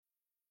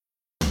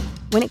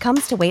When it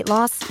comes to weight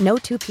loss, no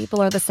two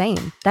people are the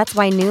same. That's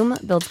why Noom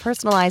builds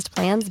personalized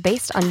plans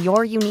based on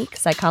your unique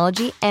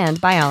psychology and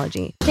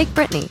biology. Take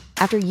Brittany.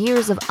 After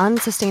years of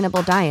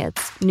unsustainable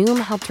diets, Noom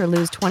helped her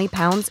lose 20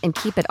 pounds and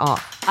keep it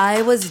off.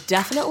 I was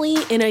definitely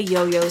in a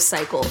yo-yo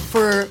cycle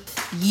for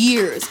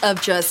years of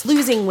just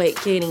losing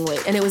weight, gaining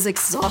weight, and it was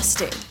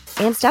exhausting.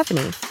 And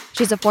Stephanie.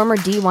 She's a former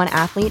D1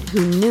 athlete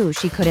who knew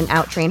she couldn't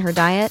out-train her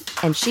diet,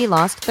 and she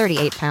lost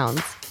 38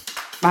 pounds.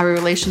 My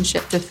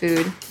relationship to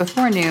food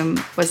before Noom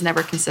was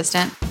never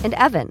consistent. And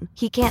Evan,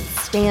 he can't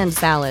stand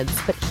salads,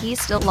 but he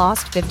still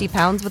lost 50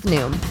 pounds with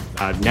Noom.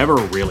 I never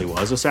really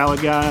was a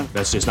salad guy.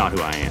 That's just not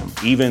who I am.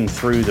 Even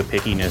through the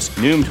pickiness,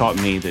 Noom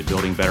taught me that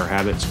building better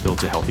habits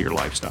builds a healthier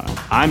lifestyle.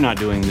 I'm not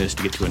doing this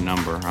to get to a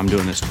number. I'm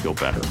doing this to feel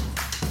better.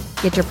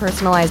 Get your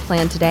personalized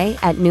plan today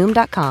at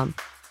Noom.com.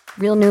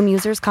 Real Noom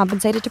users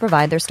compensated to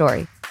provide their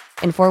story.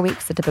 In 4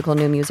 weeks, the typical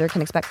Noom user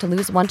can expect to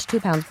lose 1 to 2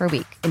 pounds per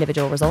week.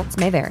 Individual results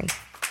may vary.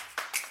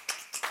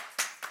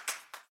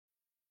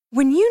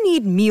 When you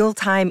need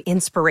mealtime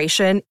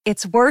inspiration,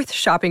 it's worth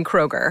shopping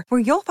Kroger, where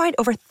you'll find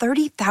over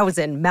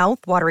 30,000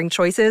 mouth-watering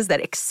choices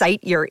that excite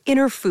your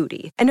inner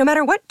foodie. And no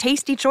matter what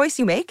tasty choice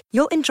you make,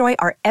 you'll enjoy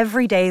our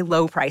everyday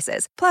low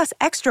prices, plus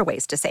extra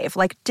ways to save,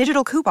 like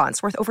digital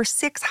coupons worth over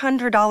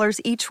 $600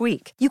 each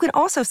week. You can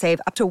also save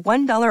up to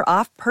 $1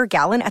 off per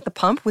gallon at the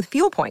pump with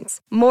fuel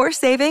points. More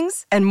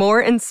savings and more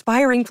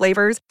inspiring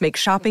flavors make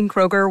shopping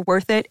Kroger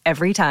worth it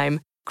every time.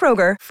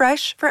 Kroger,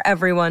 fresh for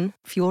everyone.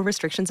 Fuel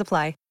restrictions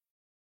apply.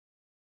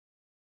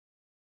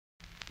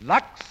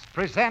 Lux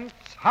presents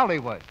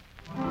Hollywood.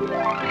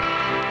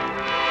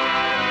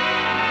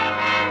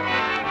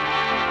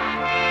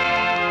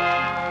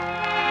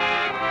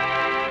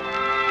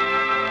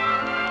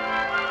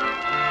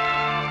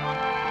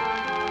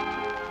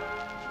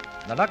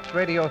 The Lux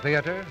Radio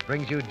Theater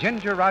brings you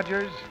Ginger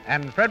Rogers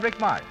and Frederick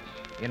March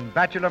in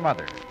Bachelor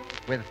Mother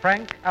with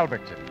Frank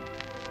Albertson.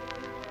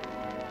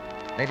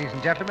 Ladies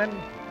and gentlemen,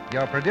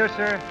 your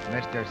producer,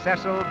 Mr.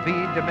 Cecil B.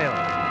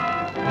 DeMille.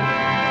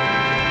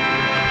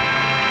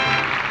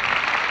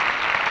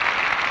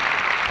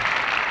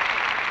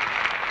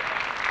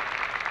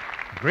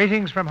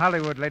 Greetings from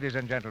Hollywood, ladies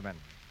and gentlemen.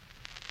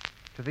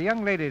 To the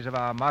young ladies of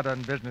our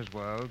modern business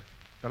world,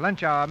 the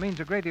lunch hour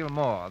means a great deal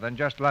more than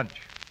just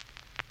lunch.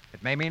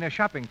 It may mean a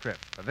shopping trip,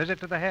 a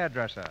visit to the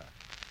hairdresser,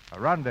 a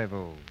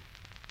rendezvous,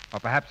 or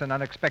perhaps an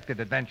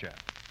unexpected adventure.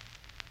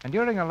 And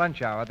during a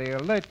lunch hour, the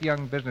alert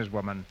young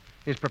businesswoman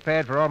is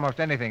prepared for almost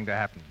anything to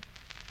happen.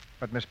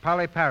 But Miss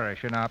Polly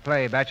Parrish in our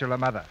play Bachelor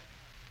Mother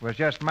was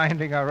just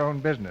minding her own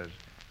business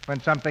when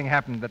something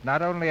happened that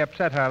not only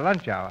upset her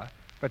lunch hour,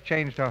 but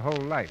changed her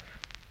whole life.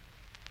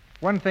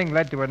 One thing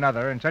led to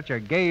another in such a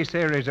gay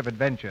series of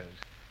adventures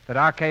that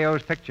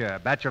RKO's picture,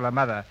 Bachelor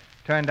Mother,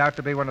 turned out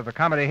to be one of the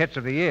comedy hits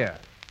of the year.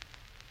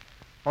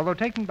 Although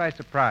taken by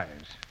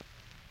surprise,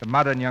 the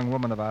modern young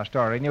woman of our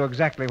story knew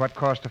exactly what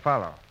course to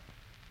follow.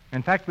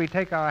 In fact, we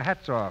take our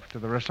hats off to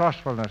the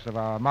resourcefulness of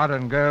our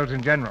modern girls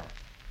in general.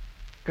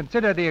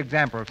 Consider the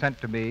example sent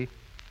to me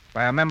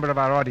by a member of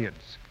our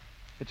audience.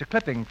 It's a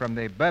clipping from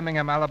the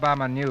Birmingham,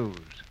 Alabama News,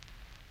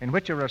 in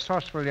which a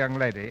resourceful young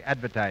lady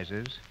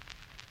advertises,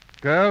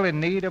 "Girl in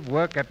need of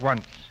work at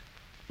once.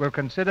 Will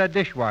consider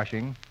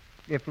dishwashing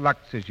if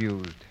Lux is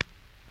used."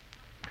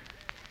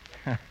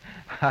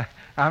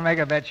 I'll make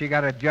a bet she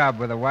got a job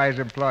with a wise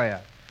employer.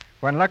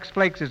 When Lux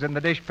Flakes is in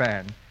the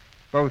dishpan,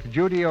 both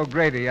Judy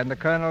O'Grady and the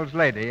Colonel's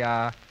lady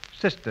are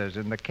sisters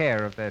in the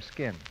care of their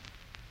skin.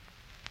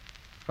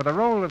 For the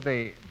role of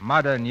the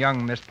modern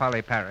young Miss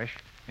Polly Parrish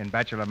in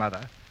Bachelor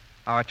Mother,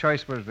 our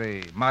choice was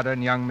the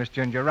modern young Miss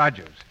Ginger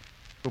Rogers,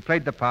 who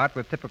played the part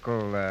with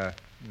typical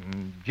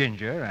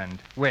ginger and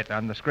wit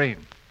on the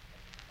screen.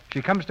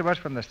 She comes to us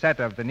from the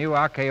set of the new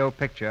RKO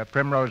picture,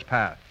 Primrose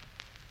Path.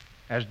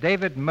 As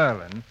David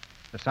Merlin,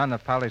 the son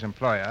of Polly's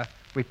employer,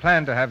 we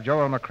planned to have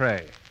Joel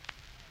McCrea.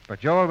 But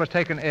Joel was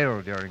taken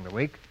ill during the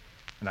week,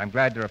 and I'm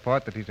glad to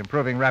report that he's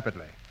improving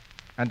rapidly,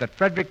 and that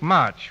Frederick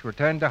March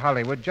returned to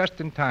Hollywood just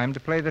in time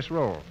to play this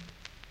role.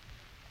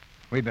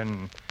 We've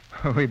been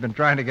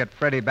trying to get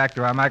Freddie back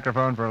to our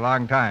microphone for a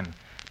long time,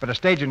 but a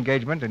stage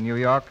engagement in New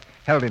York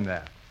held him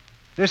there.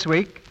 This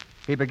week,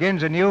 he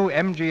begins a new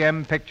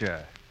MGM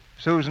picture,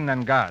 Susan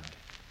and God.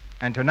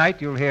 And tonight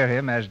you'll hear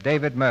him as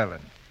David Merlin.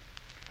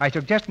 I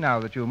suggest now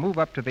that you move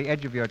up to the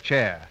edge of your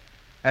chair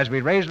as we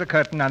raise the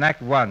curtain on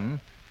Act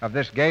One of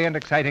this gay and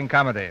exciting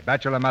comedy,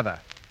 Bachelor Mother,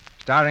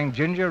 starring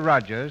Ginger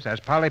Rogers as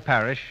Polly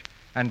Parrish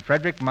and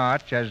Frederick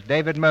March as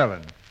David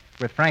Merlin,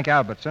 with Frank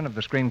Albertson of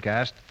the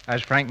screencast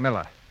as Frank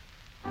Miller.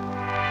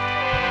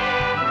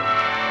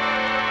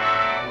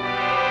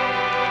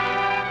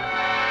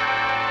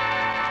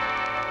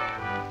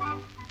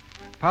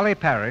 Polly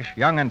Parrish,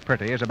 young and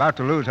pretty, is about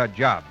to lose her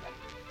job.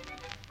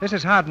 This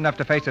is hard enough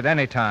to face at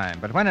any time,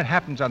 but when it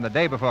happens on the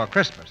day before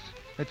Christmas,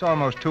 it's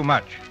almost too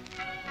much.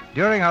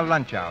 During her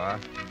lunch hour,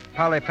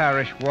 Polly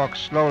Parrish walks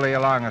slowly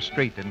along a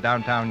street in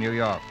downtown New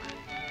York.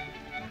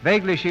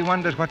 Vaguely, she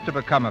wonders what's to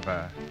become of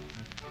her.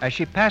 As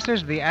she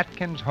passes the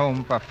Atkins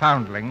Home for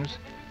Foundlings,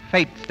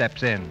 fate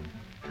steps in,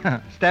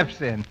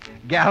 steps in,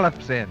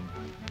 gallops in.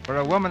 For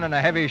a woman in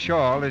a heavy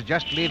shawl is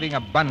just leaving a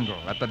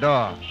bundle at the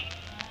door.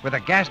 With a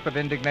gasp of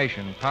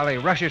indignation, Polly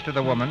rushes to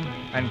the woman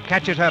and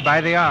catches her by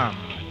the arm.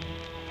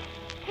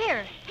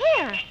 Here,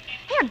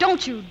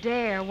 don't you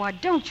dare. Why,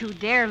 don't you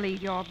dare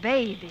leave your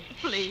baby.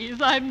 Please,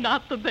 I'm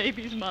not the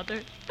baby's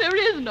mother. There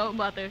is no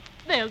mother.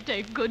 They'll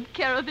take good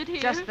care of it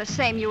here. Just the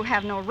same, you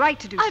have no right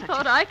to do I such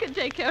thought a... I could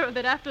take care of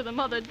it after the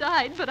mother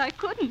died, but I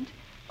couldn't.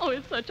 Oh,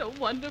 it's such a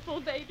wonderful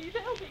baby.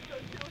 They'll be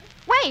good to it.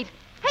 Wait!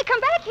 Hey, come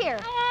back here!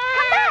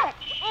 Come back!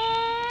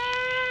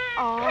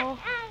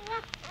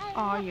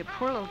 Oh, you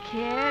poor little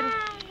kid.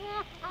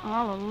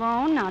 All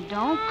alone? Now,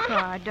 don't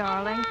cry,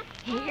 darling.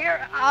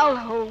 Here, I'll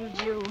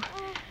hold you.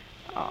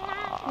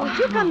 Oh. Won't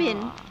you come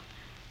in?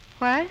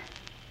 What?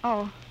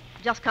 Oh.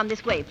 Just come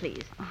this way,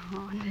 please.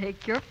 Oh,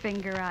 take your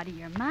finger out of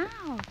your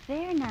mouth.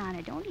 There, now,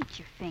 don't eat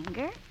your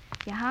finger.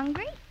 You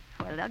hungry?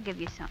 Well, they'll give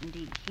you something to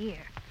eat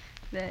here.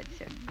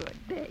 That's a good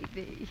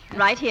baby.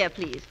 Right here,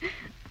 please.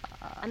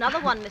 Another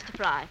one, Mr.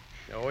 Fry.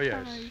 Oh,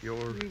 yes.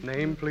 Your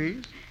name,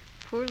 please?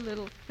 Poor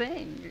little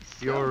thing.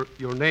 You're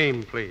Your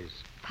name, please?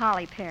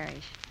 Polly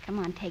Parrish. Come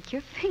on, take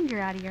your finger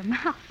out of your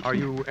mouth. Are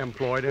you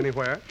employed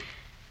anywhere?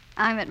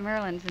 I'm at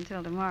Merlin's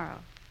until tomorrow.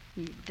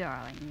 You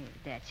darling, you.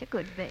 That's a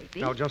good baby.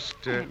 Now, just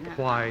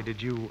why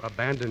did you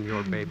abandon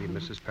your baby,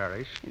 Mrs.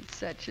 Parrish? It's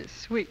such a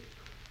sweet...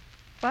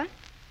 What?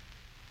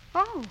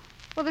 Oh,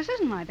 well, this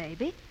isn't my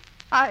baby.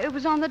 It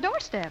was on the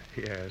doorstep.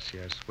 Yes,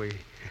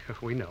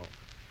 we know.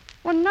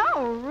 Well,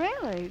 no,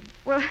 really.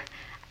 Well,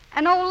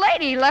 an old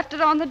lady left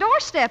it on the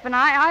doorstep, and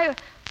I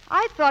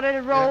thought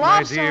it'd roll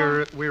off. My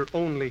dear, we're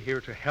only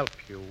here to help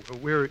you.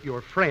 We're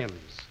your friends.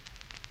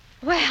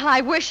 Well, I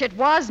wish it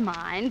was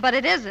mine, but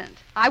it isn't.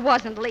 I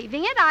wasn't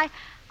leaving it. I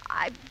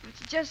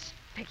was just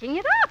picking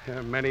it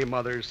up. Many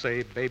mothers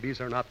say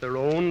babies are not their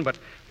own, but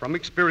from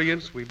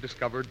experience, we've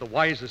discovered the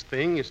wisest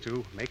thing is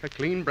to make a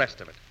clean breast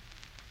of it.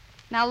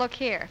 Now, look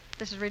here.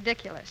 This is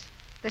ridiculous.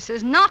 This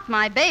is not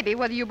my baby,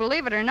 whether you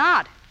believe it or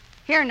not.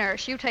 Here,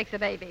 nurse, you take the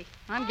baby.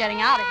 I'm getting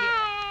out of here.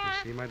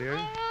 You see, my dear? When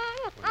you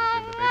give the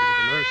baby to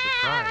the nurse, it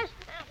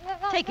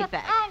cries. Take it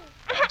back.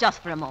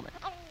 Just for a moment.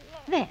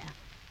 There.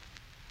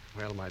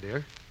 Well, my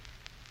dear,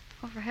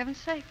 Oh, for heaven's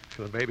sake.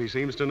 the baby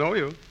seems to know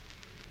you.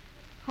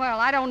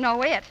 Well, I don't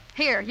know it.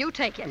 Here, you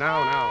take it.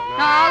 No.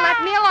 No,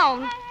 let me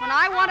alone. When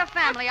I want a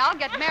family, I'll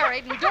get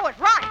married and do it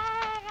right.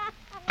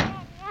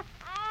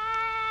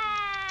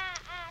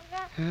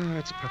 Oh,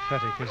 it's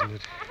pathetic, isn't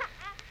it?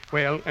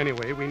 Well,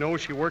 anyway, we know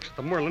she works at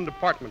the Merlin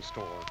department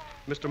store.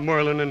 Mr.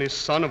 Merlin and his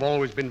son have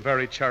always been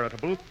very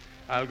charitable.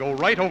 I'll go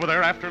right over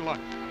there after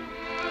lunch.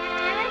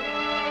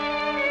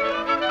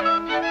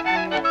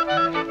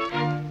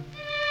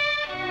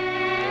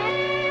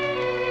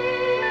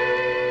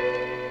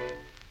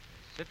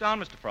 Sit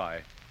down, Mr.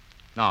 Fry.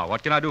 Now,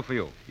 what can I do for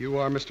you? You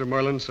are Mr.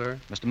 Merlin, sir?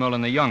 Mr.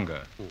 Merlin the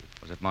younger.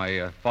 Was it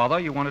my father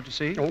you wanted to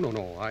see? Oh,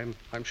 no.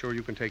 I'm sure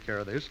you can take care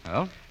of this.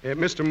 Well?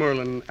 Mr.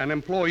 Merlin, an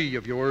employee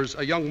of yours,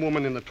 a young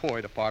woman in the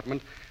toy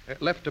department,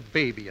 left a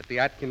baby at the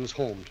Atkins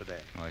home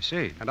today. Oh, I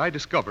see. And I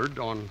discovered,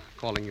 on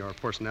calling your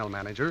personnel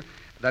manager,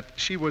 that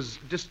she was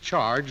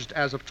discharged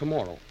as of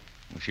tomorrow.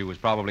 She was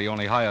probably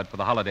only hired for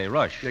the holiday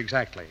rush.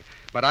 Exactly.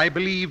 But I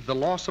believe the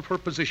loss of her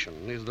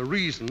position is the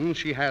reason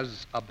she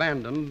has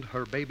abandoned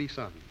her baby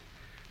son.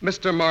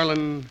 Mr.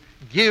 Merlin,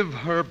 give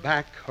her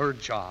back her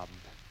job.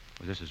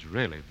 Well, this is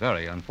really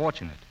very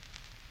unfortunate.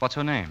 What's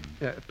her name?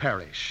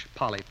 Parrish,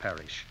 Polly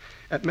Parrish.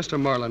 Mr.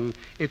 Merlin,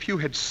 if you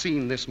had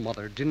seen this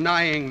mother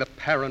denying the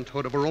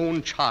parenthood of her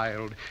own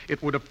child,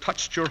 it would have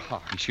touched your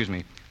heart. Excuse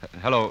me.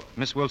 Hello,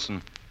 Miss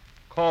Wilson.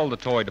 Call the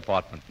toy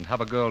department and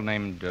have a girl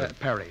named...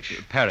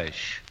 Parrish.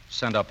 Parrish.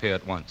 Send up here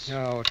at once.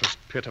 Oh, it was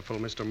pitiful,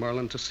 Mr.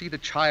 Merlin, to see the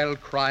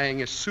child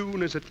crying as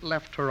soon as it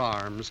left her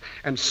arms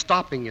and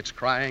stopping its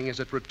crying as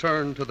it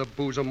returned to the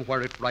bosom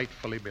where it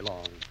rightfully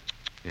belonged.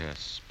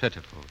 Yes,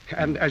 pitiful.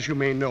 And as you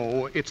may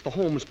know, it's the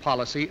home's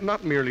policy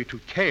not merely to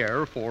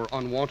care for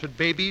unwanted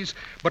babies,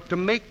 but to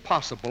make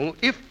possible,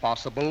 if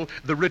possible,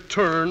 the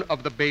return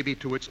of the baby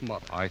to its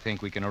mother. I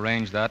think we can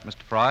arrange that,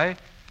 Mr. Fry.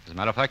 As a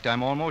matter of fact,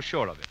 I'm almost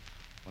sure of it.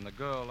 When the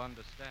girl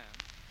understands...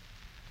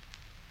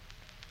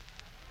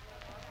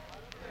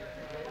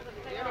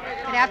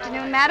 Good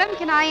afternoon, madam.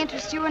 Can I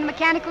interest you in a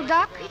mechanical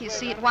duck? You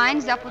see, it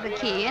winds up with a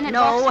key and it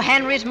No, walks...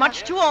 Henry's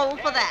much too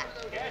old for that.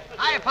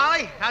 Hiya,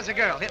 Polly. How's the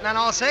girl? Hitting on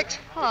all six?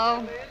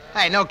 Hello.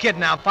 Hey, no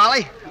kidding now,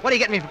 Polly. What do you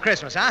get me for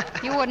Christmas, huh?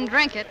 You wouldn't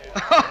drink it.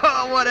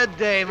 Oh, what a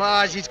day,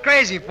 Ma. She's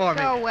crazy for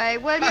me. Go away.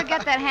 Will you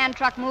get that hand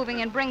truck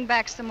moving and bring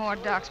back some more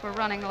ducks? We're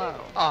running low.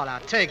 Oh, now,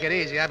 take it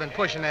easy. I've been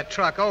pushing that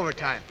truck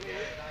overtime.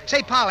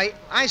 Say, Polly,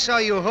 I saw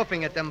you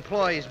hooping at the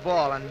employees'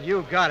 ball, and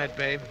you got it,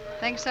 babe.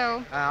 Think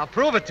so? I'll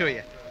prove it to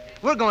you.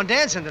 We're going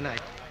dancing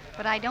tonight.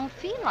 But I don't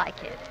feel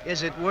like it.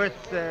 Is it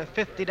worth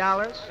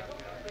 $50?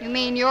 You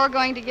mean you're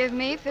going to give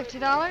me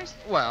 $50?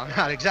 Well,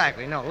 not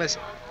exactly. No, listen.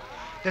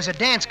 There's a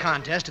dance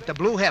contest at the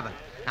Blue Heaven.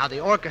 Now, the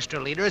orchestra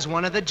leader is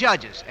one of the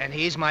judges, and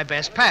he's my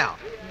best pal.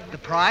 The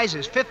prize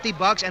is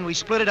 $50, and we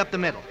split it up the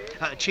middle.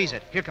 Cheese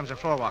it. Here comes a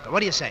floor walker.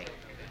 What do you say?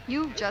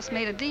 You've just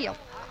made a deal.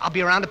 I'll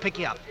be around to pick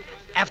you up.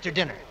 After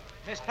dinner.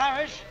 Miss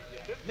Parrish?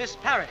 Miss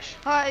Parrish.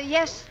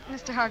 Yes,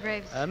 Mr.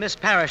 Hargraves. Miss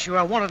Parrish, you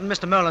are wanted in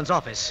Mr. Merlin's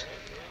office.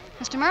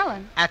 Mr.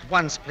 Merlin? At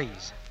once,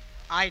 please.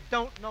 I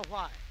don't know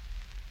why.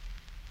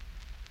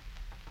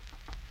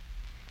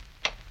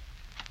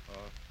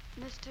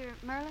 Mr.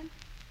 Merlin?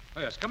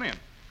 Oh, yes, come in.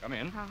 Come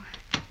in. Oh.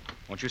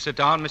 Won't you sit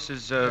down,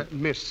 Mrs.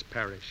 Miss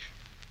Parrish.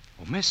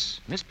 Oh, Miss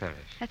Parrish.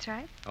 That's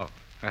right. Oh,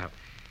 well.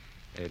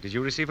 Did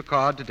you receive a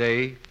card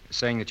today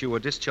saying that you were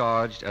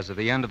discharged as of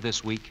the end of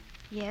this week?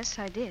 Yes,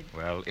 I did.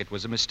 Well, it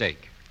was a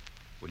mistake.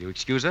 Will you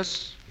excuse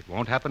us? It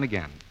won't happen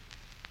again.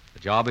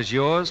 The job is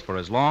yours for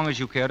as long as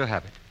you care to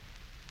have it.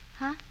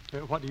 Huh?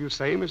 What do you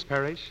say, Miss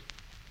Parrish?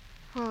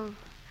 Well,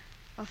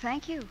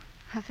 thank you.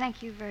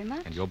 Thank you very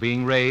much. And you're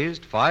being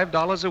raised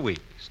 $5 a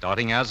week,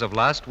 starting as of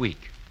last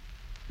week.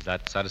 Is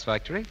that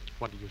satisfactory?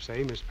 What do you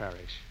say, Miss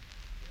Parrish?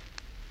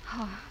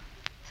 Oh,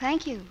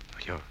 thank you.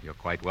 You're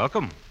quite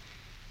welcome.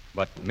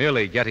 But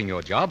merely getting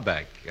your job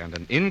back and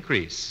an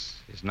increase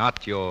is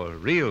not your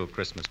real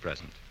Christmas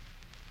present.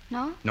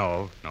 No?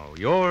 No.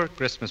 Your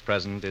Christmas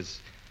present is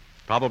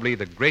probably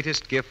the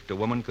greatest gift a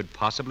woman could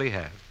possibly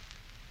have.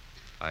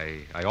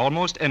 I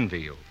almost envy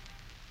you.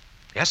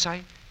 Yes,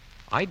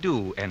 I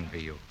do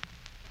envy you.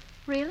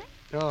 Really?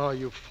 Oh,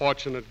 you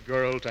fortunate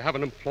girl to have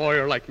an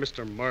employer like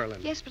Mr. Merlin.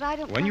 Yes, but I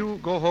don't... When you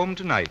go home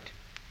tonight,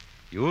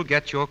 you'll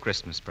get your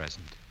Christmas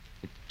present.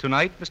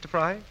 Tonight, Mr.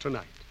 Fry?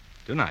 Tonight.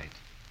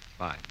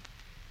 Fine.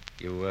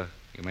 You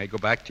may go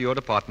back to your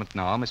department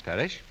now, Miss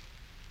Parrish.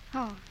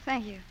 Oh,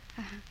 thank you.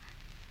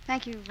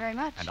 Thank you very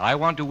much. And I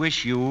want to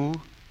wish you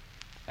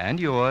and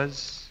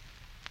yours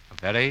a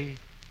very,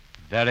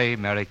 very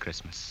Merry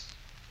Christmas.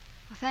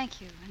 Well,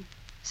 thank you. And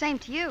same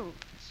to you.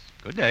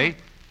 Good day.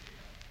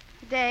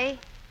 Good day.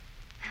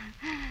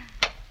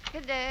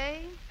 Good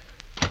day.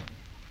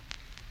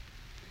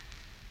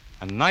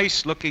 A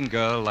nice-looking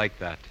girl like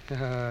that.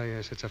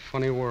 Yes, it's a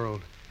funny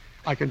world.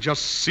 I can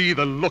just see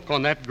the look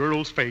on that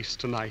girl's face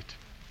tonight.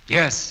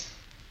 Yes,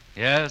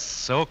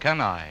 so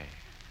can I.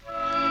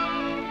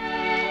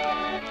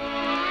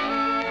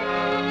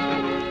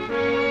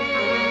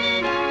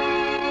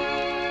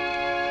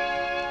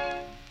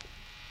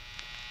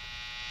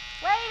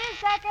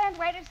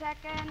 Wait a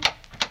second.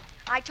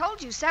 I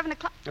told you 7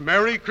 o'clock.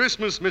 Merry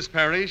Christmas, Miss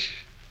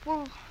Parrish.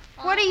 Well,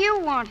 what do you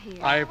want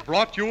here? I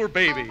brought your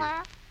baby.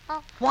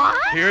 What?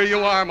 Here you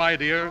are, my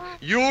dear.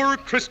 Your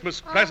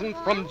Christmas present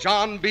from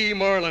John B.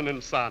 Merlin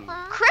and Son.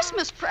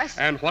 Christmas present?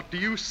 And what do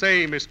you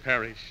say, Miss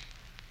Parrish?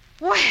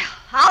 Well,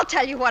 I'll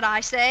tell you what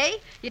I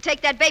say. You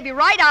take that baby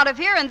right out of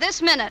here in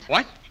this minute.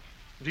 What?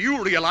 Do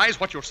you realize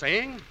what you're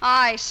saying?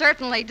 I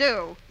certainly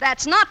do.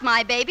 That's not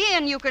my baby,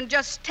 and you can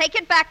just take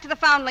it back to the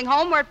foundling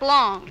home where it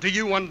belongs. Do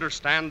you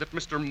understand that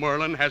Mr.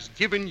 Merlin has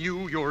given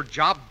you your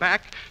job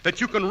back, that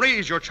you can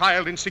raise your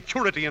child in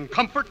security and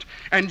comfort,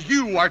 and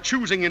you are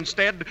choosing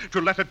instead to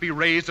let it be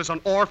raised as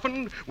an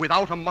orphan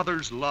without a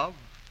mother's love?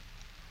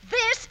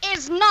 This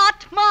is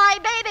not my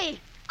baby.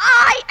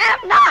 I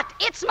am not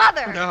its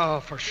mother.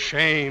 No, for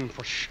shame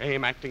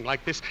acting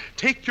like this.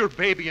 Take your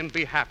baby and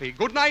be happy.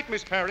 Good night,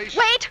 Miss Parrish.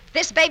 Wait,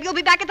 this baby will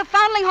be back at the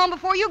foundling home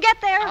before you get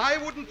there. I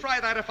wouldn't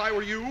try that if I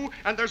were you,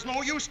 and there's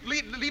no use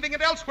leaving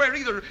it elsewhere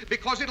either,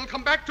 because it'll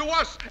come back to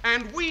us,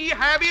 and we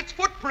have its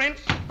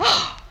footprints.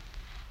 Oh,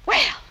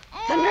 well,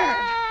 the nerve.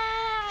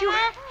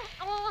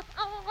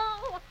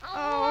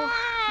 Oh,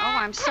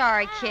 I'm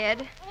sorry,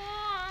 kid.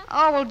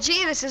 Oh, well,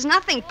 gee, this is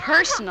nothing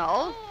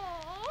personal.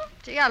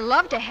 Gee, I'd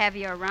love to have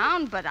you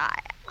around, but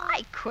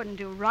I couldn't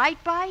do right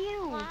by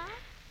you.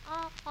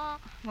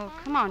 Well,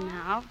 come on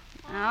now.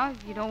 Now,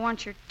 you don't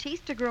want your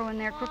teeth to grow in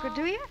there crooked,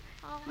 do you?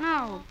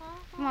 No.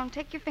 Come on,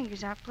 take your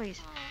fingers out, please.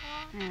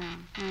 Yeah.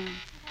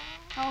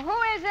 Oh,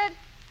 who is it?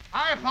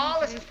 Hi, Paul.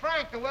 This is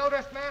Frank, the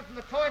well-dressed man from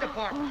the toy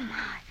department. Oh,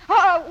 my.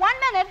 Oh, 1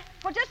 minute.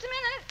 Well, just a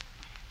minute.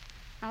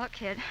 Now, look,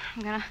 kid,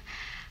 I'm going to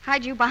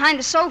hide you behind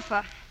the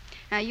sofa.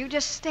 Now, you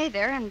just stay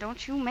there and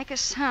don't you make a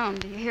sound,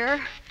 do you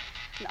hear?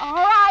 All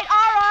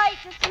right.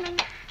 Just a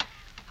minute.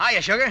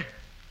 Hiya, sugar.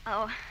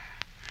 Oh,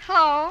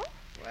 hello.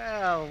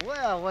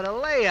 Well, what a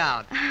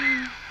layout.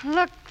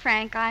 Look,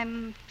 Frank,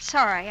 I'm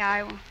sorry.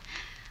 I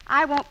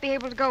won't be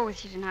able to go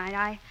with you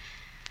tonight.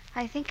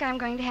 I think I'm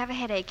going to have a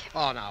headache.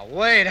 Oh, now,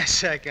 wait a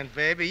second,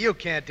 baby. You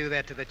can't do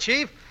that to the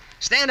chief.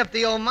 Stand up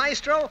the old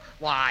maestro?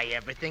 Why,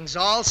 everything's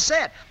all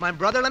set. My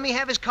brother let me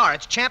have his car.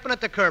 It's champing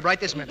at the curb right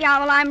this minute. Yeah,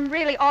 well, I'm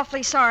really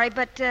awfully sorry,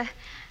 but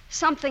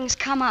something's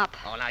come up.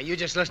 Oh, now, you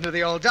just listen to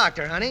the old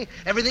doctor, honey.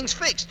 Everything's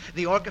fixed.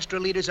 The orchestra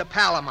leader's a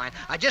pal of mine.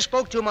 I just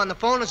spoke to him on the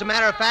phone, as a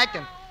matter of fact,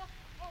 and...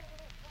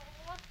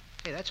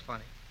 Hey, that's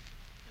funny.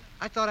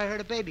 I thought I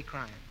heard a baby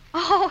crying.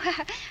 Oh,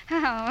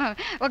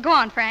 well, go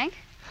on, Frank.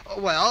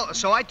 Well,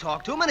 so I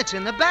talked to him, and it's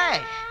in the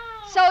bag.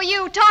 So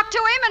you talked to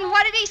him, and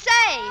what did he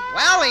say?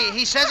 Well,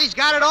 he says he's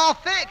got it all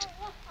fixed.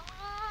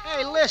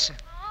 Hey, listen.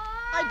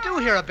 I do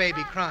hear a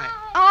baby crying.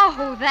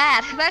 Oh,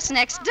 that's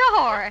next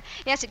door.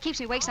 Yes, it keeps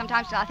me awake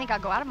sometimes till I think I'll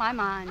go out of my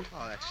mind.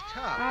 Oh, that's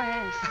tough. Oh,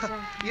 yes.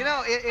 You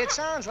know, it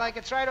sounds like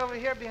it's right over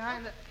here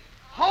behind the...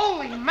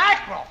 Holy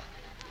mackerel!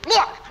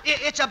 Look,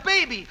 it's a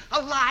baby,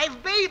 a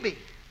live baby.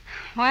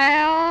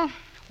 Well,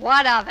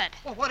 what of it?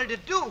 Well, what did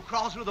it do?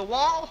 Crawl through the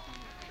wall?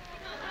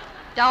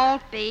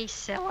 Don't be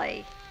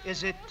silly.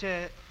 Is it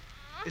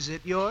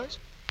yours?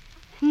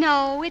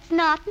 No, it's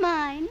not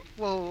mine.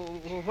 Well,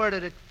 where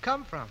did it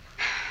come from?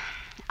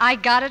 I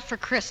got it for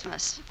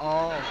Christmas.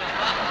 Oh.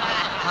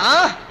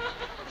 Huh?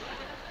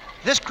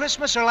 This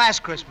Christmas or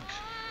last Christmas?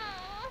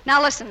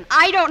 Now listen,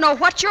 I don't know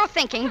what you're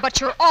thinking, but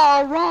you're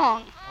all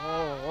wrong.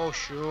 Oh,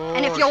 sure.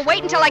 And if you'll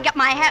wait until I get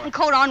my hat and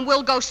coat on,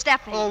 we'll go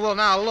stepping. Oh, well,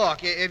 now,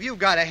 look, if you've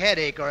got a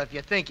headache or if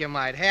you think you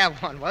might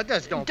have one, well,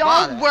 just don't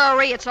bother. Don't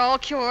worry, it's all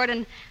cured,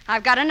 and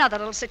I've got another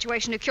little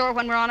situation to cure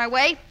when we're on our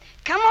way.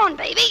 Come on,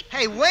 baby.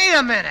 Hey, wait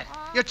a minute.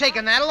 You're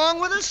taking that along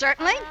with us?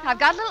 Certainly. I've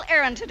got a little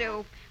errand to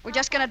do. We're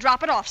just going to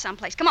drop it off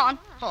someplace. Come on.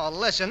 Oh,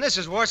 listen, this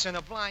is worse than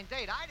a blind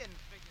date. I didn't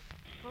figure...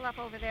 Pull up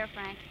over there,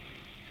 Frank.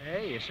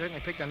 Hey, you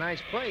certainly picked a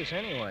nice place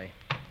anyway.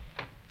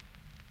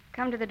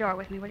 Come to the door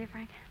with me, will you,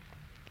 Frank?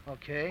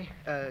 Okay.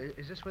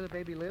 Is this where the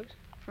baby lives?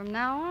 From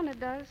now on, it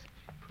does.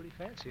 Pretty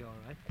fancy, all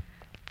right.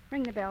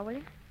 Ring the bell, will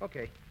you?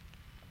 Okay.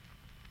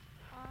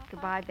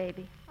 Goodbye,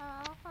 baby.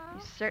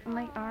 You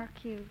certainly are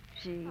cute.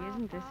 Gee,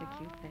 isn't this a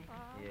cute baby?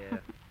 Yeah.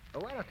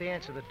 Well, why don't they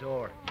answer the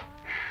door?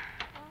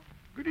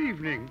 Good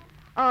evening.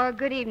 Oh,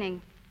 good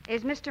evening.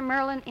 Is Mr.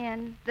 Merlin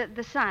in?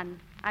 The son.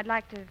 I'd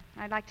like to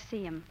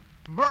see him.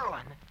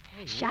 Merlin?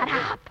 Hey, Shut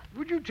up.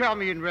 Would you tell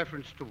me in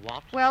reference to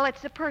what? Well,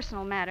 it's a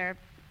personal matter.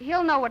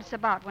 He'll know what it's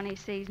about when he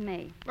sees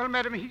me. Well,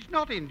 madam, he's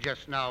not in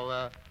just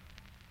now.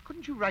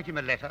 Couldn't you write him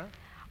a letter?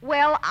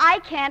 Well, I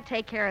can't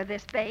take care of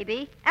this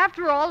baby.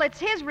 After all, it's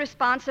his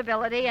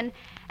responsibility,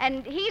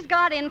 and he's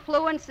got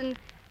influence, and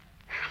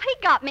he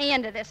got me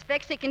into this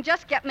fix. He can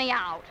just get me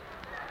out.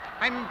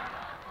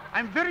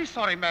 I'm very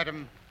sorry,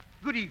 madam.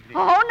 Good evening.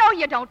 Oh, no,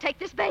 you don't. Take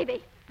this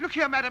baby. Look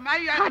here, madam,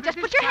 just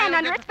put your hand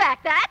under its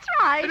back. That's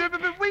right.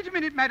 But wait a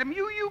minute, madam.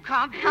 You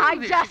can't do I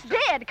this. just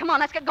did. Come on,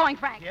 let's get going,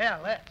 Frank. Yeah,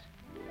 let's.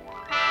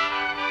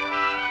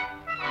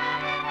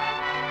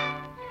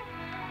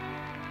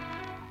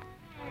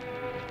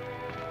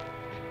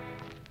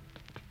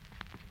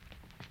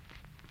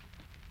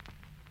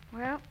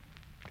 Well,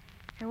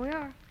 here we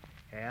are.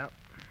 Yeah,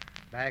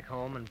 back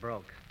home and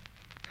broke.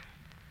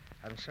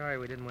 I'm sorry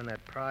we didn't win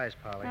that prize,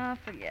 Polly. Oh,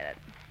 forget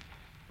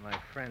My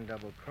friend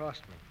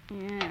double-crossed me.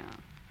 it. Yeah.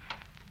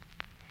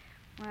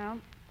 Well,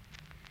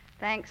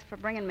 thanks for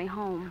bringing me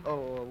home.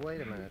 Oh,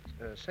 wait a minute.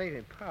 Say,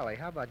 Polly,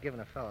 how about giving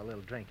a fellow a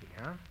little drinky,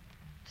 huh?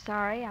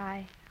 Sorry,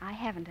 I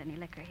haven't any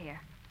liquor here.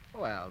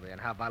 Well, then,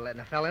 how about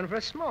letting a fellow in for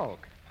a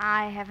smoke?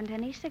 I haven't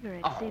any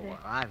cigarettes either. Well,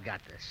 I've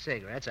got the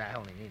cigarettes. I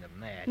only need a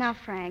match. Now,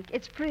 Frank,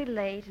 it's pretty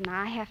late, and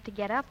I have to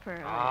get up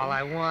early. All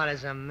I want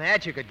is a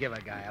match. You could give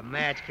a guy a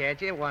match,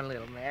 can't you? One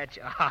little match.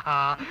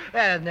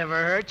 That'd never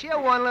hurt you.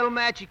 One little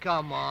matchy.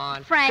 Come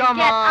on. Frank, Come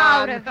get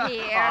on. out of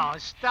here. Oh,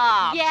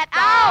 stop. Get Stop.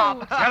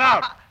 out. Get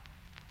out.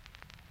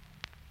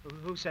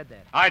 Who said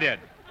that? I did.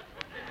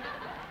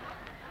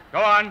 Go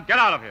on, get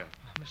out of here.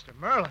 Mr.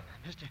 Merlin.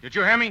 Did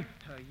you hear me?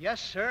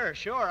 Yes, sir.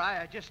 Sure.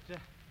 I just...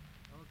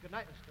 good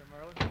night, Mr.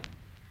 Merlin.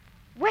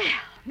 Well,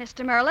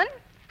 Mr. Merlin,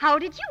 how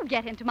did you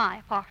get into my The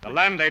apartment?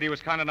 landlady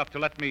was kind enough to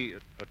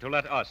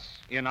let us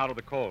in out of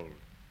the cold.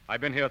 I've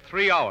been here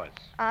 3 hours.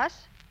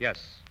 Us?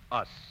 Yes,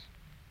 us.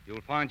 You'll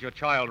find your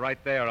child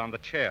right there on the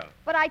chair.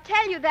 But I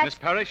tell you that... Miss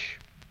Parrish,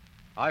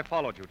 I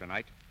followed you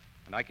tonight,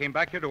 and I came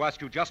back here to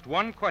ask you just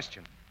one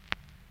question.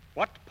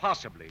 What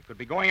possibly could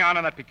be going on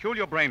in that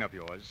peculiar brain of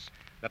yours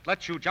that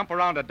lets you jump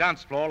around a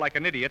dance floor like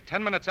an idiot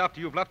 10 minutes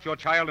after you've left your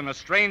child in a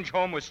strange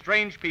home with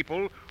strange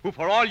people who,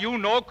 for all you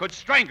know, could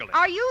strangle it?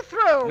 Are you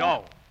through?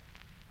 No.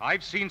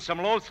 I've seen some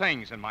low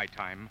things in my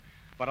time,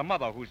 but a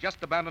mother who's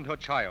just abandoned her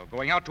child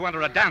going out to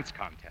enter a dance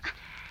contest,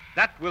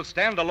 that will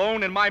stand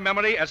alone in my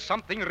memory as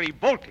something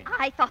revolting.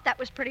 I thought that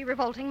was pretty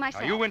revolting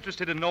myself. Are you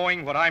interested in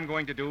knowing what I'm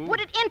going to do? Would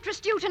it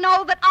interest you to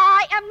know that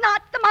I am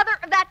not the mother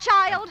of that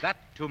child? And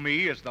that, to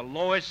me, is the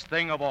lowest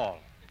thing of all.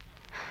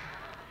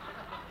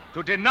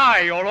 To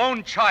deny your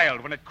own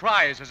child when it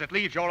cries as it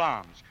leaves your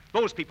arms.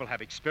 Those people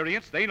have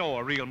experience. They know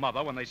a real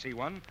mother when they see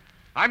one.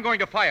 I'm going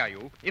to fire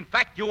you. In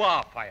fact, you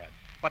are fired.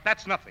 But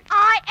that's nothing.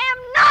 I am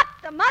not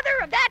the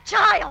mother of that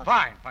child.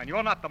 Fine.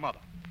 You're not the mother.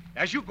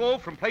 As you go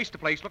from place to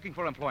place looking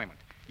for employment,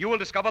 you will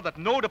discover that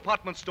no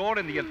department store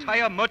in the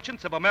entire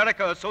Merchants of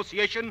America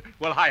Association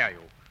will hire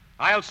you.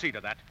 I'll see to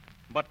that.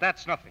 But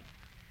that's nothing.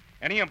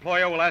 Any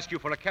employer will ask you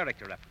for a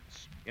character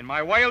reference. In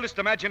my wildest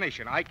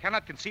imagination, I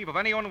cannot conceive of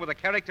anyone with a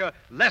character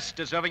less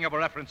deserving of a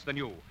reference than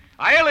you.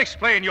 I'll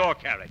explain your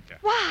character.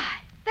 Why?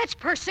 That's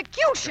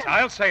persecution. Yes,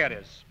 I'll say it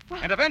is.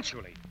 And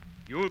eventually,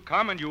 you'll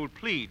come and you'll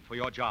plead for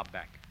your job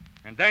back.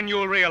 And then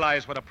you'll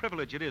realize what a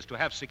privilege it is to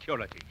have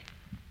security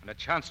and a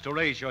chance to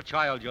raise your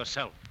child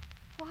yourself.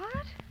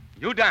 What?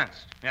 You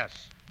danced,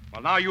 yes.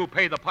 Well, now you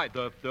pay the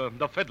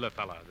fiddler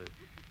fella.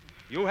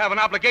 You have an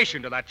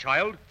obligation to that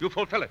child. You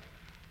fulfill it.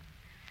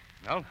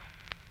 Well,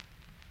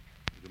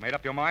 you made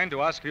up your mind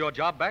to ask for your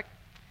job back?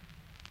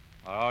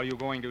 Or are you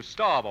going to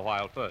starve a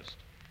while first?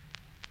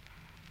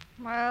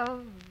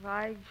 Well,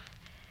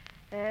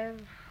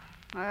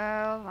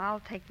 Well,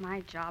 I'll take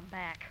my job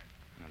back.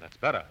 Now, that's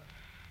better.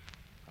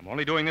 I'm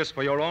only doing this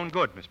for your own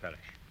good, Miss Parrish.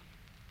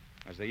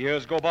 As the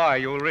years go by,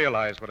 you'll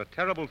realize what a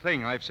terrible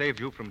thing I've saved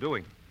you from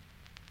doing.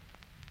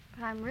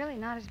 But I'm really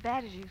not as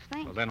bad as you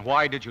think. Well, then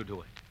why did you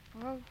do it?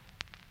 Well,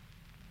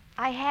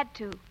 I had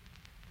to.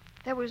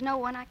 There was no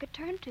one I could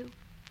turn to.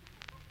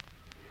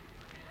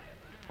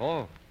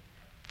 Oh,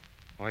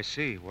 I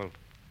see. Well,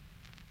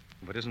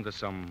 but isn't there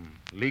some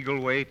legal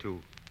way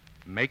to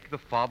make the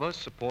father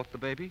support the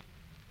baby?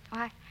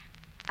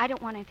 I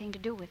don't want anything to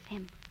do with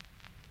him.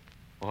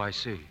 Oh, I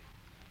see.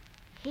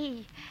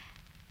 He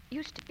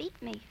used to beat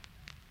me.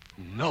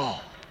 No.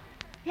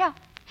 Yeah.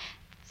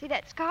 See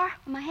that scar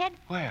on my head?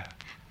 Where?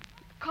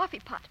 Coffee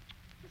pot.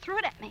 Threw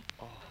it at me.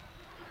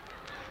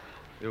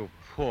 You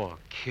poor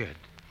kid.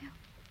 Yeah.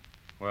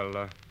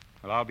 Well,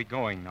 I'll be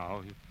going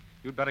now.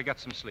 You'd better get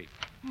some sleep.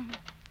 Mm-hmm.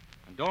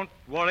 And don't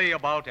worry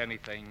about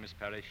anything, Miss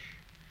Parrish.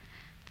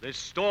 This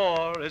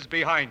store is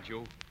behind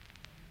you.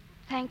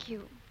 Thank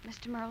you,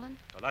 Mr. Merlin.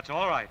 So that's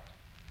all right.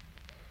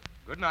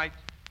 Good night.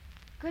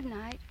 Good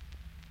night.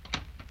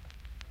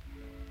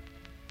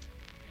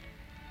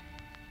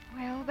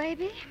 Well,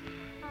 baby,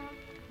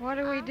 what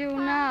do we do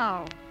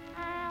now?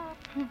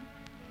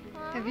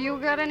 Have you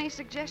got any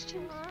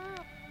suggestions?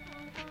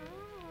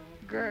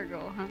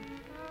 Gurgle, huh?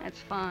 That's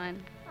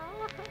fine.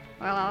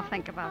 Well, I'll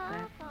think about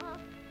that.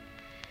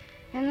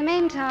 In the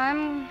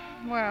meantime,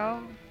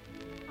 well,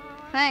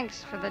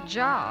 thanks for the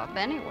job,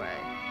 anyway.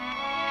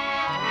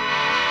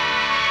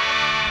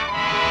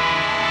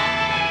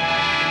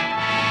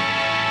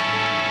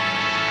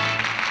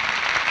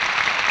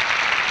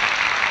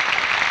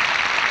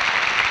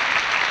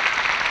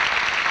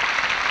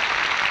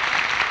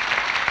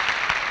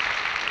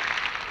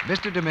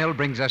 Mr. DeMille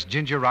brings us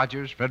Ginger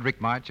Rogers, Frederick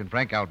March, and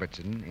Frank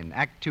Albertson in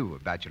Act Two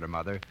of Bachelor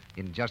Mother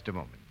in just a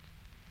moment.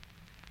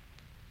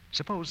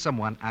 Suppose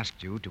someone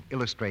asked you to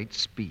illustrate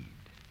speed.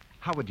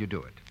 How would you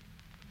do it?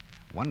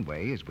 One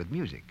way is with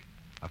music.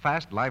 A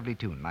fast, lively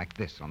tune like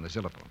this on the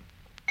xylophone.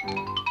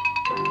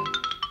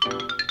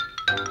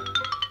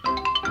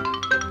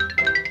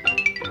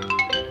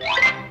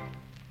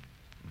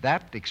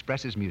 That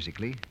expresses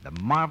musically the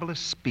marvelous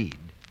speed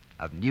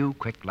of new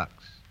Quick Lux.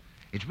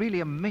 It's really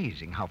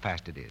amazing how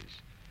fast it is.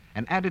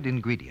 An added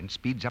ingredient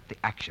speeds up the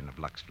action of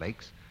Lux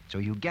Flakes, so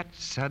you get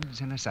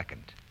suds in a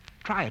second.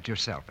 Try it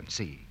yourself and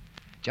see.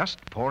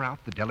 Just pour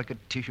out the delicate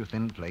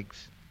tissue-thin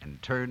flakes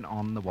and turn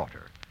on the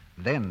water.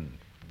 Then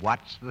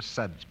watch the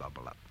suds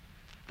bubble up.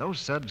 Those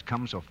suds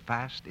come so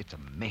fast, it's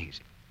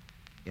amazing.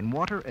 In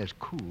water as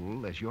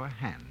cool as your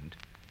hand,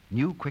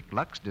 new Quick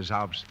Lux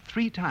dissolves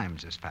 3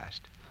 times as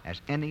fast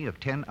as any of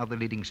 10 other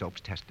leading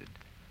soaps tested.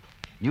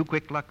 New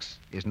Quick Lux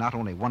is not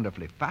only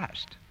wonderfully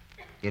fast,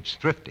 it's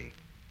thrifty.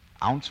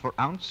 Ounce for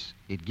ounce,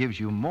 it gives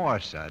you more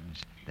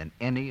suds than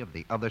any of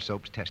the other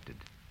soaps tested.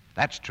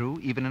 That's true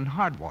even in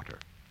hard water.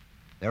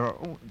 There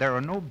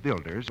are no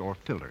builders or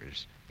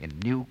fillers in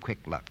new Quick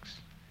Lux.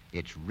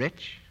 It's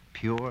rich,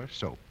 pure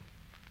soap.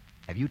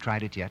 Have you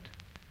tried it yet?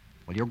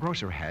 Well, your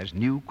grocer has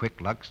new Quick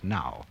Lux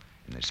now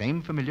in the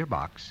same familiar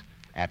box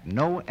at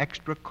no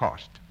extra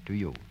cost to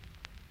you.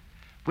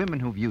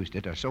 Women who've used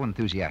it are so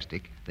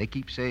enthusiastic, they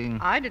keep saying,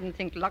 I didn't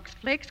think Lux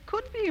Flakes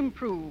could be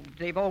improved.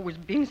 They've always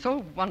been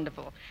so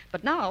wonderful.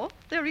 But now,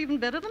 they're even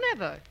better than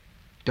ever.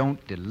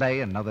 Don't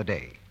delay another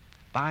day.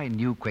 Buy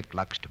new Quick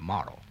Lux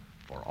tomorrow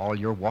for all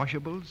your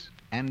washables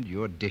and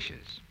your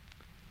dishes.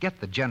 Get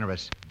the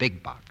generous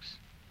big box.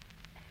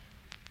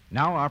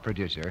 Now our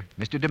producer,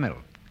 Mr.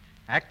 DeMille.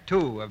 Act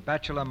Two of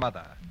Bachelor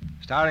Mother,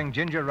 starring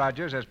Ginger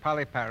Rogers as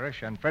Polly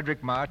Parrish and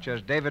Frederick March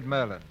as David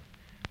Merlin,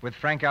 with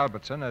Frank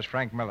Albertson as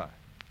Frank Miller.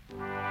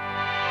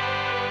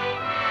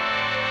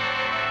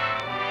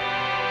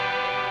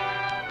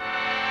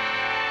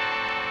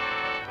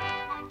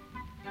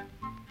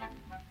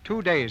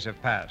 2 days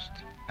have passed,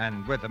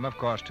 and with them, of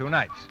course, 2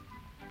 nights.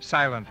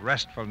 Silent,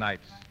 restful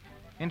nights,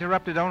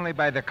 interrupted only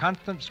by the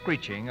constant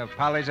screeching of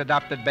Polly's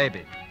adopted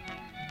baby.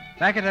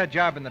 Back at her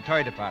job in the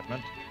toy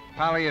department,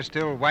 Polly is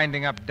still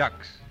winding up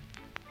ducks.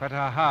 But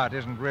her heart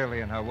isn't really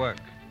in her work.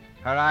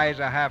 Her eyes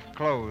are half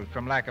closed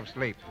from lack of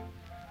sleep,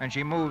 and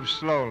she moves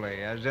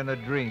slowly as in a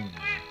dream.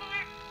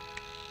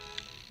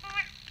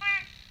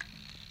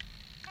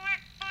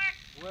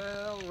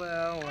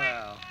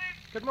 Well.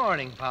 Good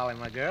morning, Polly,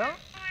 my girl.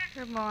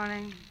 Good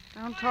morning.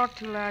 Don't talk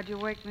too loud.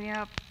 You'll wake me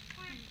up.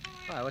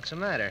 Why, what's the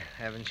matter?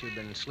 Haven't you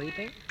been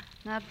sleeping?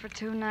 Not for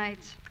 2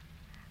 nights.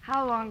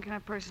 How long can a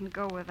person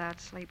go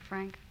without sleep,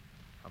 Frank?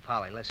 Oh,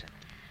 Polly, listen.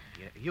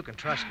 You can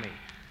trust me.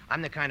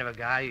 I'm the kind of a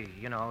guy,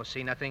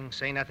 see nothing,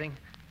 say nothing.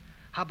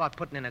 How about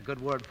putting in a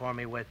good word for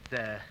me with,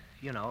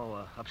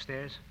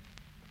 upstairs?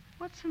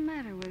 What's the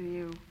matter with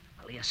you?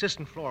 Well, the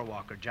assistant floor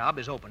walker job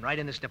is open right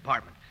in this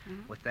department,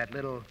 with that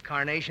little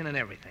carnation and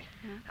everything.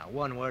 Now,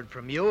 one word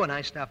from you, and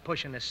I stop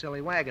pushing this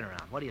silly wagon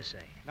around. What do you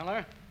say?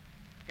 Miller,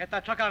 get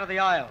that truck out of the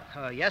aisle.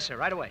 Yes, sir,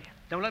 right away.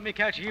 Don't let me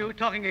catch you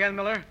talking again,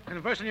 Miller.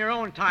 Converse in your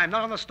own time,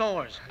 not on the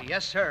stores.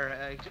 Yes,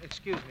 sir.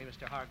 Excuse me,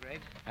 Mr.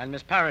 Hargrave. And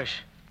Miss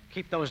Parrish,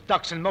 keep those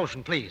ducks in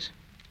motion, please.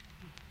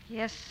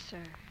 Yes, sir.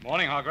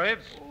 Morning,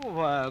 Hargraves.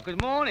 Oh, good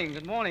morning,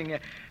 good morning.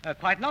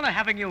 Quite an honor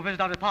having you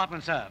visit our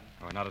department, sir.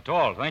 Oh, not at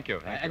all. Thank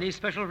you. Any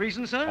special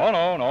reason, sir? Oh,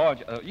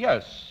 no.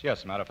 Yes.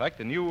 Matter of fact,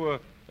 the new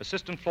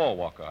assistant floor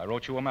walker. I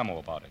wrote you a memo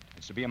about it.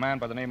 It's to be a man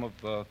by the name of,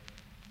 well,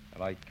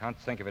 I can't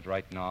think of it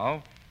right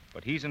now,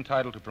 but he's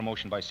entitled to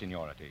promotion by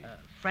seniority.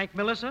 Frank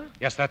Miller, sir?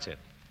 Yes, that's it.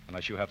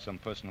 Unless you have some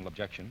personal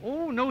objection.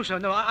 Oh, no, sir.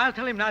 No, I'll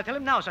tell him now. I'll tell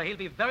him now, sir. He'll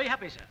be very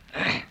happy,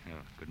 sir.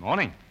 Good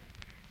morning.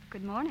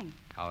 Good morning.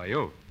 How are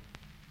you?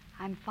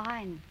 I'm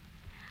fine.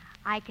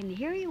 I can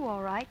hear you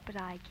all right, but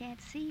I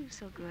can't see you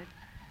so good.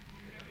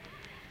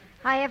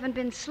 I haven't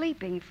been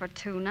sleeping for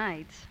 2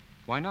 nights.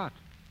 Why not?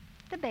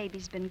 The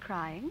baby's been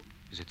crying.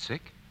 Is it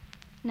sick?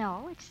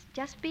 No, it's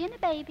just being a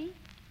baby.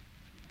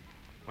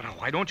 Well, now,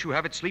 why don't you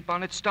have it sleep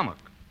on its stomach?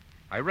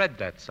 I read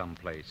that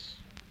someplace.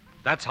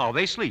 That's how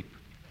they sleep.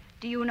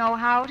 Do you know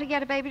how to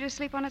get a baby to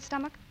sleep on its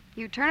stomach?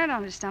 You turn it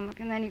on its stomach,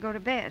 and then you go to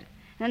bed.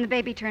 And then the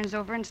baby turns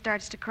over and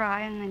starts to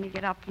cry, and then you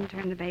get up and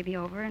turn the baby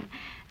over, and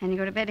then you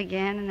go to bed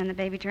again, and then the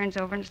baby turns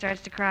over and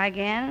starts to cry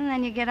again, and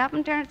then you get up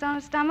and turn it on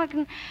its stomach,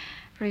 and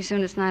pretty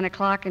soon it's 9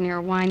 o'clock and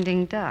you're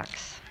winding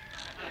ducks.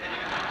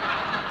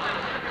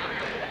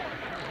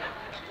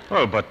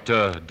 Well, but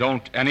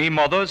don't any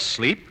mothers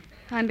sleep?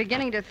 I'm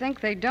beginning to think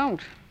they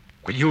don't.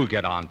 Well, you'll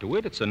get onto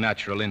it. It's a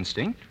natural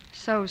instinct.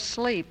 So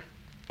sleep.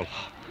 Well,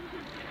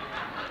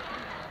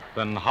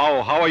 then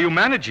how are you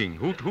managing?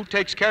 Who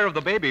takes care of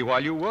the baby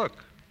while you work?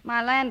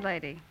 My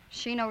landlady.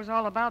 She knows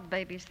all about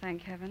babies,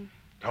 thank heaven.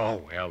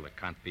 Oh, well, there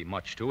can't be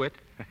much to it.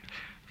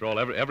 After all,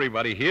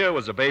 everybody here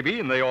was a baby,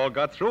 and they all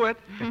got through it.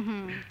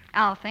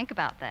 I'll think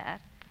about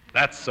that.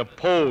 That's a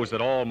pose that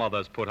all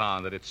mothers put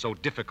on, that it's so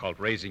difficult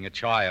raising a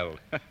child.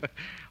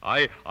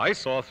 I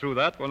saw through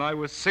that when I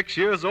was 6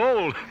 years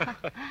old.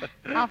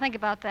 I'll think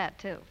about that,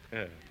 too.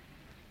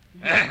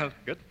 Yeah.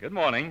 Good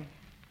morning.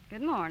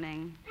 Good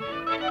morning.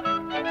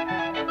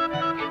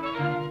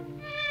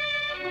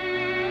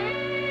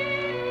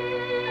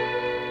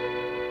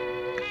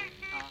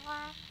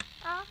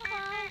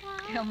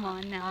 Come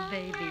on now,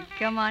 baby.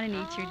 Come on and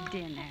eat your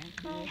dinner.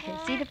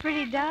 Yeah. See the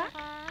pretty duck?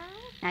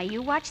 Now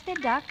you watch the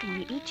duck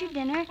and you eat your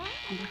dinner,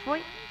 and before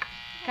you...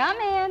 Come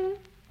in.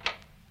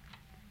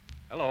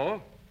 Hello.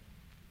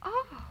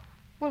 Oh,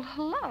 well,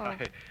 hello.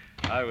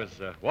 I was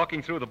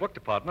walking through the book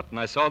department, and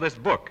I saw this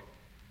book,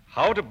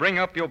 How to Bring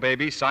Up Your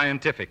Baby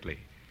Scientifically,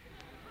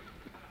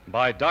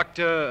 by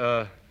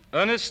Dr.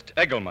 Ernest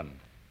Egelman.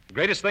 The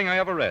greatest thing I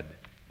ever read.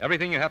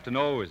 Everything you have to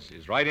know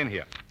is right in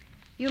here.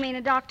 You mean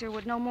a doctor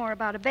would know more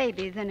about a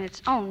baby than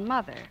its own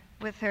mother,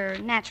 with her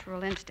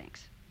natural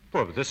instincts?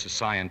 Well, but this is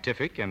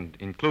scientific and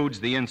includes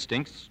the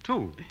instincts,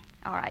 too.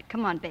 All right,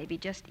 come on, baby.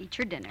 Just eat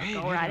your dinner.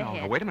 Go right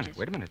ahead. No, wait a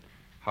minute.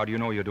 How do you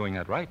know you're doing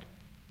that right?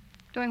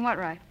 Doing what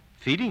right?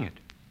 Feeding it.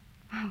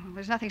 Oh,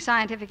 there's nothing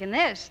scientific in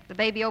this. The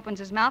baby opens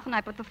his mouth, and I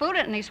put the food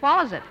in it, and he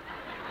swallows it.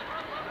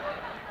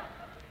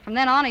 From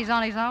then on, he's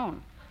on his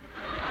own.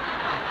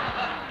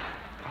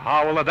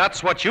 Ah, well,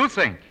 that's what you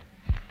think.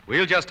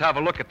 We'll just have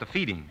a look at the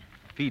feeding.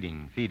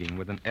 Feeding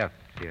with an F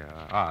here.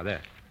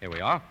 There. Here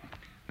we are.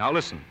 Now,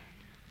 listen.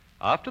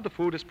 After the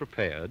food is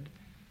prepared,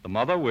 the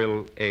mother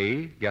will,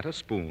 A, get a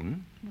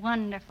spoon.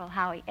 Wonderful.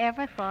 How he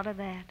ever thought of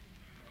that.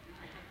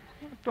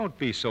 Don't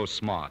be so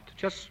smart.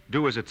 Just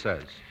do as it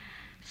says.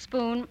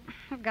 Spoon.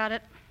 I've got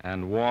it.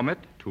 And warm it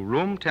to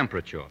room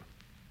temperature.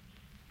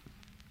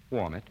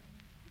 Warm it?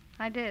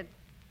 I did.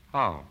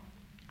 How?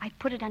 I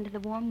put it under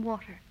the warm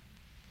water.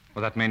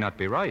 Well, that may not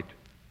be right.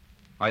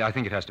 I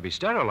think it has to be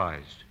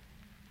sterilized.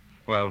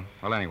 Well,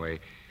 anyway.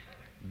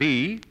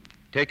 B,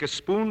 take a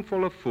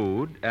spoonful of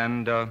food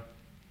and,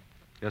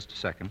 just a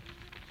second.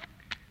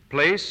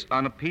 Place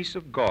on a piece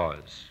of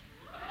gauze.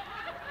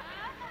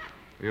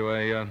 You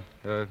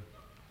a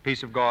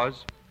piece of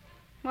gauze?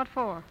 What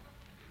for?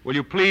 Will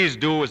you please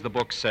do as the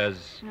book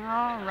says?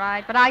 All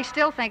right, but I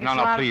still think it's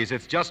No, please.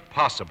 It's just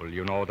possible,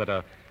 you know, that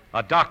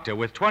a doctor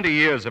with 20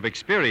 years of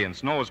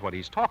experience knows what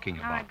he's talking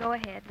about. All right, go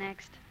ahead.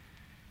 Next.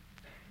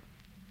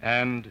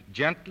 And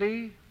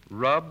gently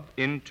rub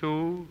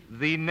into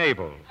the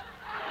navel.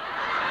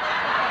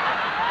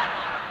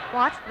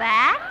 What's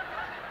that?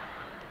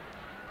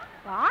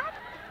 What?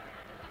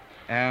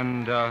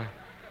 And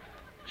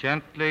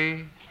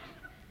gently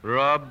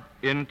rub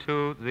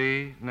into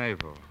the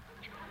navel.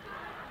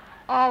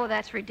 Oh,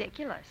 that's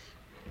ridiculous.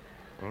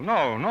 Well,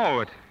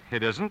 no,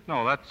 it isn't.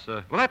 No,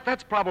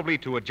 that's probably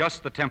to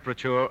adjust the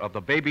temperature of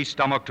the baby's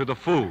stomach to the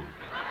food.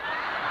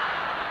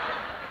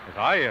 But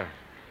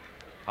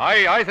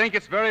I think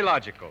it's very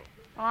logical.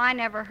 Well, I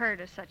never heard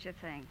of such a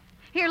thing.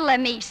 Here, let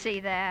me see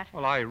that.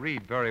 Well, I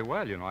read very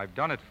well, you know. I've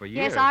done it for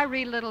years. Yes, I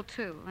read little,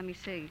 too. Let me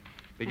see.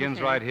 Begins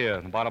Okay. right here,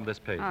 at the bottom of this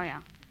page. Oh, yeah.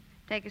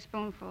 Take a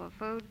spoonful of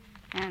food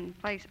and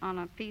place on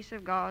a piece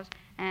of gauze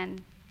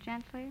and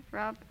gently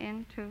rub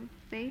into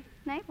the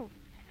navel.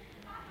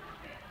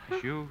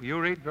 You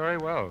read very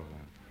well.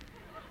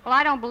 Well,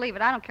 I don't believe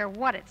it. I don't care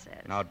what it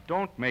says. Now,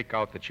 don't make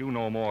out that you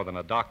know more than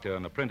a doctor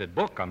and a printed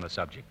book on the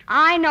subject.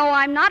 I know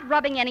I'm not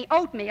rubbing any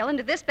oatmeal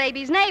into this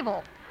baby's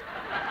navel.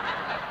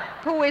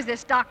 Who is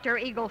this Dr.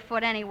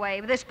 Eaglefoot,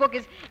 anyway? This book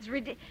is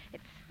ridiculous.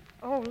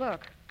 Oh,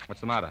 look.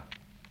 What's the matter?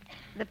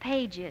 The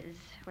pages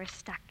were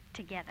stuck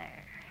together.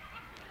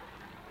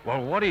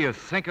 Well, what do you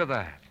think of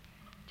that?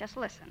 Just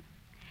listen.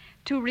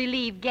 To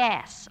relieve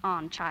gas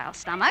on child's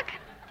stomach,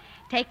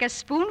 take a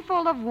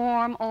spoonful of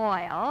warm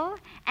oil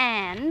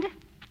and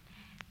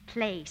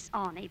place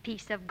on a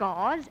piece of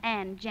gauze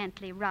and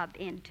gently rub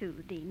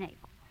into the navel.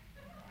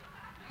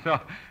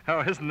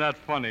 Oh, isn't that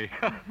funny?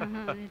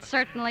 It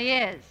certainly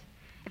is.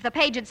 If the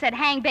page had said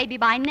hang baby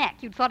by neck,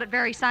 you'd thought it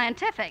very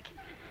scientific.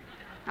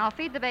 I'll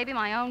feed the baby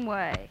my own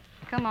way.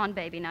 Come on,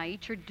 baby, now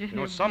eat your dinner. You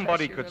know,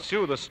 somebody could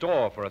sue the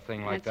store for a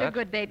thing like that. It's a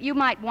good baby. You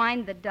might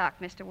wind the duck,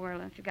 Mr.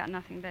 Whirlin, if you've got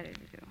nothing better to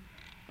do.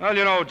 Well,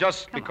 you know,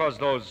 just because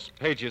those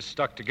pages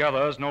stuck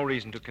together is no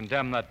reason to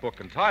condemn that book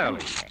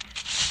entirely.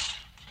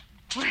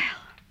 Well,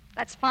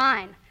 that's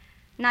fine.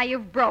 Now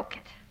you've broke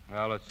it.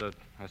 Well,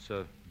 that's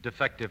a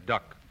defective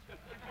duck.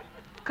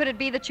 Could it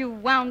be that you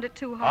wound it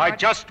too hard? I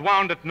just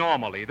wound it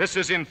normally. This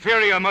is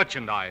inferior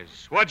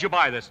merchandise. Where'd you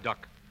buy this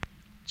duck?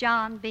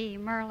 John B.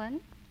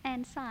 Merlin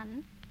and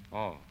Son.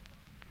 Oh.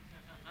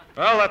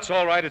 Well, that's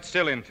all right. It's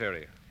still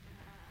inferior.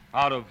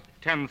 Out of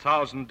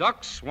 10,000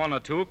 ducks, 1 or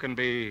 2 can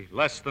be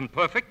less than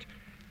perfect.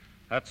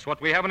 That's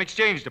what we have an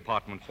exchange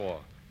department for.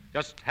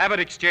 Just have it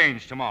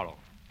exchanged tomorrow.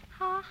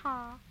 Ha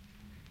ha.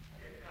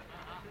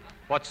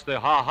 What's the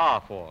ha-ha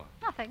for?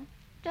 Nothing.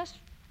 Just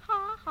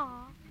ha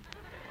ha.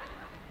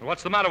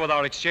 What's the matter with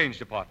our exchange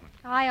department?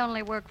 I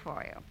only work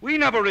for you. We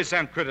never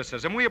resent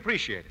criticism. We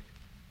appreciate it.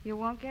 You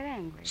won't get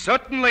angry.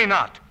 Certainly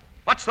not.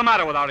 What's the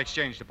matter with our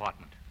exchange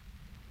department?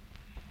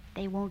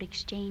 They won't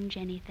exchange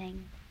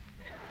anything.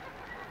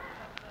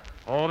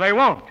 Oh, they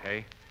won't,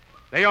 eh?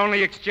 They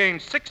only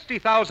exchanged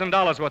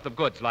 $60,000 worth of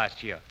goods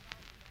last year.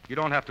 You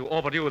don't have to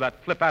overdo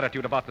that flip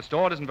attitude about the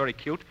store. It isn't very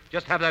cute.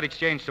 Just have that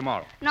exchange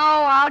tomorrow. No,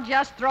 I'll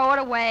just throw it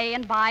away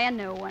and buy a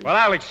new one. Well,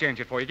 I'll exchange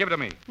it for you. Give it to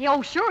me.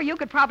 Oh, sure. You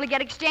could probably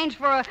get exchanged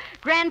for a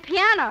grand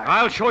piano.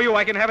 I'll show you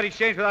I can have it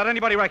exchanged without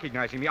anybody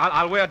recognizing me.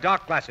 I'll wear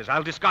dark glasses.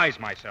 I'll disguise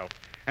myself.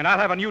 And I'll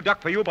have a new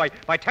duck for you by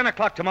 10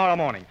 o'clock tomorrow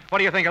morning. What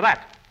do you think of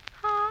that?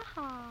 Ha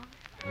ha.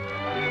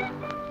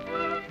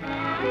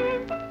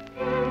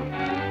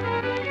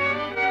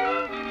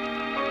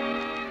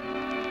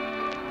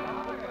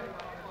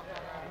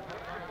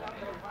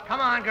 Come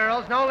on,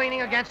 girls. No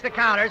leaning against the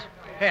counters.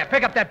 Here,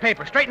 pick up that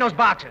paper. Straighten those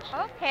boxes.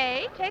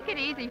 Okay, take it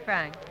easy,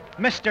 Frank.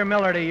 Mr.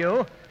 Miller to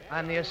you.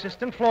 I'm the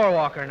assistant floor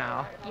walker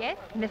now. Yes,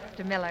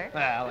 Mr. Miller.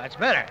 Well, that's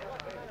better.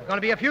 There's going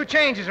to be a few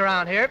changes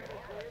around here.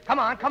 Come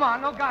on.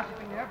 No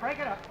gossiping here. Break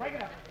it up.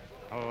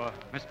 Oh,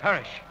 Miss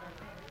Parrish.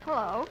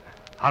 Hello.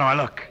 How do I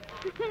look?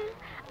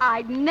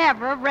 I'd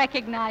never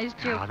recognized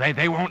you. Oh,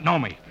 they won't know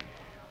me.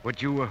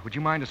 Would you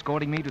mind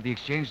escorting me to the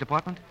exchange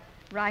department?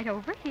 Right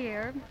over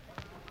here.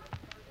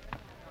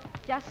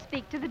 Just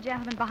speak to the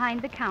gentleman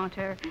behind the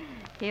counter.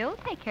 He'll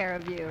take care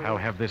of you. I'll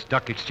have this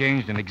duck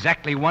exchanged in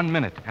exactly 1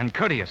 minute, and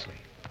courteously.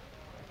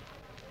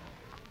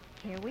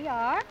 Here we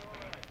are.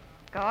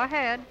 Go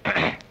ahead.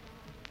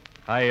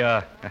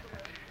 I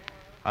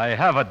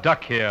have a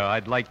duck here.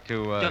 I'd like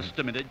to, Just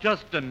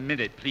a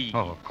minute, please.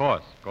 Oh, of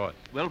course.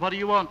 Well, what do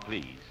you want,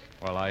 please?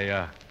 Well,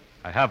 I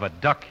have a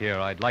duck here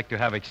I'd like to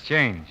have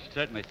exchanged.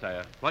 Certainly,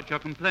 sire. What's your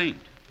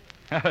complaint?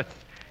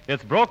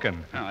 It's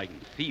broken. Oh, I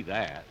can see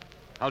that.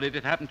 How did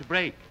it happen to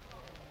break?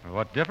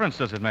 What difference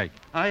does it make?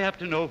 I have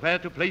to know where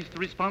to place the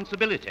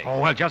responsibility. Oh,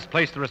 well, just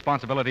place the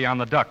responsibility on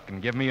the duck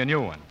and give me a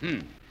new one.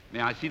 May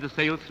I see the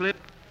sales slip?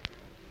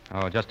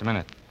 Oh, just a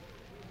minute.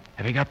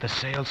 Have you got the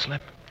sales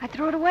slip? I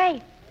threw it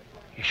away.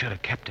 You should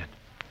have kept it.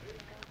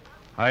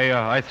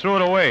 I threw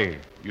it away.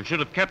 You should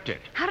have kept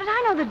it. How did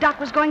I know the duck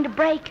was going to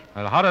break?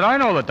 Well, how did I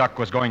know the duck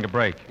was going to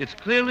break? It's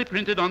clearly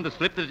printed on the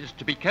slip that it's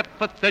to be kept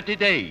for 30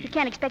 days. You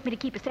can't expect me to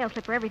keep a sales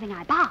slip for everything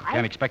I buy.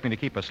 Can't expect me to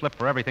keep a slip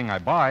for everything I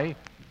buy.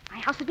 My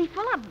house would be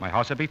full of them. My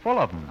house would be full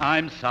of them.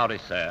 I'm sorry,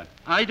 sir.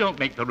 I don't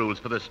make the rules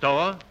for the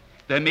store.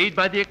 They're made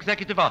by the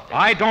executive office.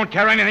 I don't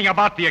care anything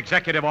about the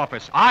executive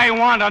office. I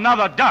want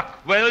another duck.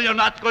 Well, you're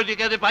not going to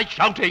get it by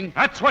shouting.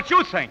 That's what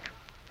you think.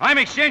 I'm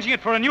exchanging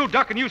it for a new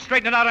duck, and you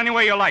straighten it out any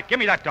way you like. Give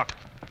me that duck.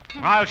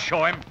 I'll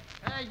show him.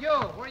 Hey, you.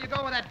 Where you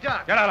going with that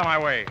duck? Get out of my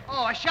way.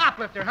 Oh, a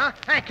shoplifter, huh?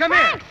 Hey, come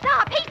Frank, here.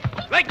 stop.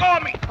 He's... Let go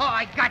of me. Oh,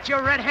 I got you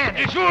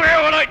red-handed. Did you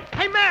hear what I...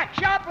 Hey, Mac,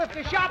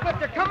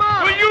 shoplifter, come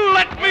on. Will you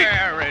let me...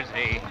 Where is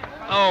he?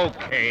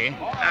 Okay,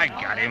 I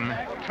got him.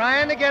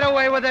 Trying to get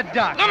away with a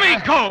duck. Let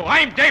me go.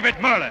 I'm David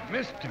Merlin.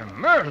 Mr.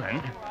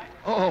 Merlin?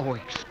 Oh,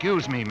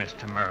 excuse me,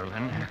 Mr.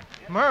 Merlin.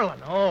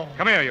 Merlin, oh.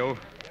 Come here, you.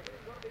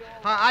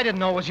 I didn't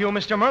know it was you,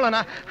 Mr. Merlin.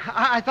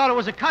 I thought it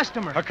was a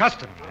customer. A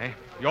customer, eh?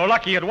 You're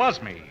lucky it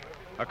was me.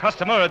 A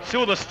customer at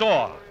sue the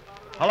store.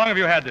 How long have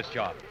you had this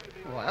job?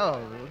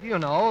 Well, you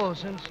know,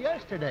 since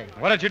yesterday.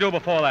 What did you do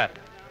before that?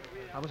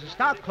 I was a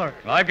stock clerk.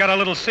 Well, I've got a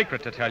little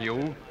secret to tell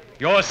you.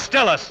 You're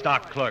still a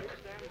stock clerk.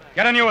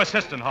 Get a new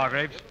assistant,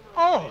 Hargraves.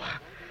 Oh,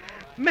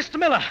 Mr.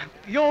 Miller,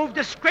 you've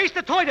disgraced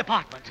the toy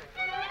department.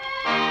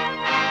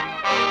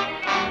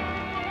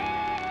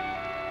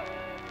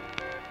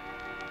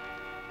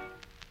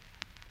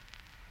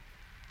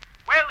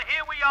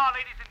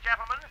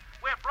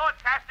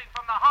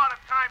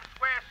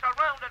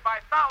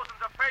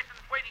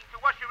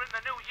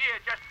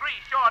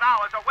 but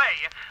hours away.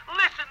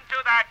 Listen to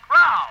that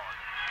crowd.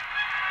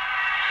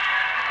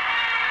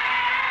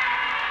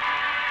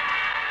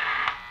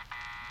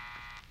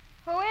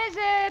 Who is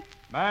it?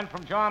 Man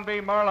from John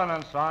B. Merlin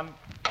and Son.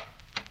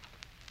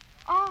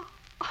 Oh,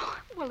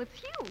 well,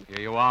 it's you.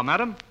 Here you are,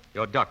 madam.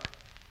 Your duck.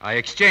 I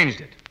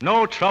exchanged it.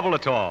 No trouble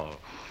at all.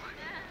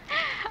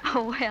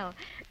 Oh, well,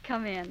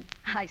 come in.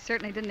 I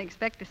certainly didn't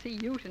expect to see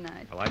you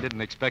tonight. Well, I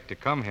didn't expect to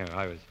come here.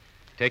 I was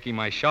taking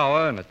my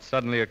shower, and it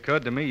suddenly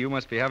occurred to me you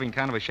must be having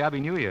kind of a shabby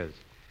New Year's.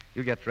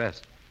 You get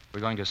dressed.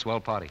 We're going to a swell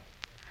party.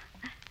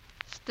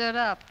 Stood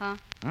up, huh?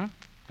 Huh?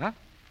 Huh?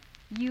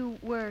 You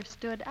were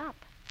stood up.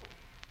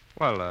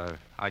 Well,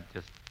 I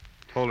just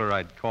told her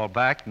I'd call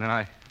back, and then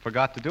I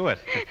forgot to do it.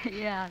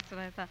 Yeah, that's what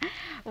I thought.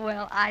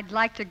 Well, I'd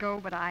like to go,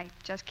 but I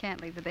just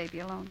can't leave the baby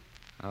alone.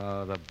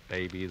 Oh, the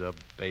baby, the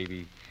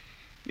baby.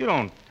 You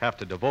don't have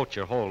to devote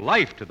your whole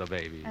life to the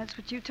baby. That's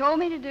what you told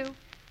me to do.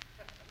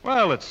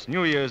 Well, it's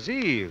New Year's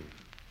Eve.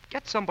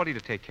 Get somebody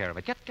to take care of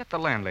it. Get the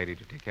landlady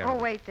to take care of it. Oh,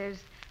 wait, there's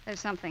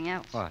something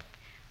else. What?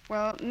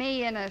 Well,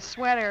 me in a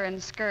sweater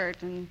and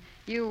skirt, and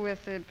you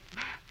with a...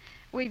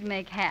 We'd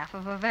make half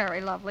of a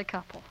very lovely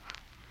couple.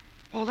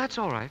 Oh, that's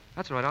all right.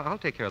 That's all right. I'll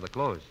take care of the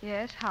clothes.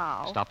 Yes,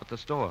 how? Stop at the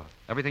store.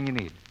 Everything you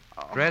need.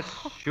 Dress,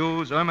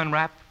 shoes, ermine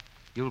wrap.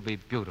 You'll be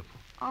beautiful.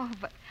 Oh,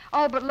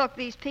 but look,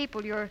 these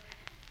people, your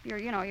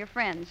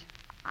friends.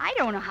 I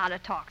don't know how to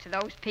talk to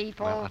those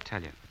people. Well, I'll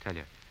tell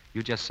you.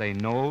 You just say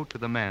no to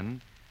the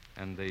men,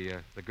 and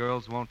the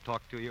girls won't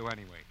talk to you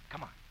anyway.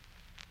 Come on.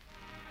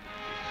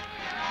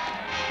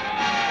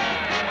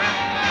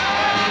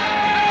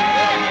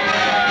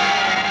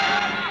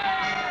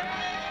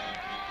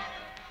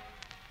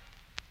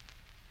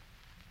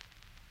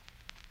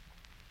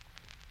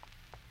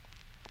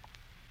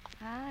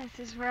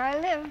 This is where I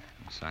live.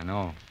 Yes, I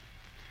know.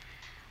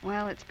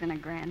 Well, it's been a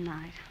grand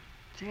night.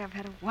 See, I've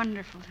had a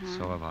wonderful time.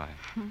 So have I.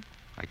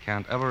 I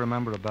can't ever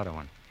remember a better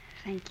one.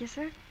 Thank you,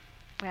 sir.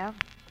 Well,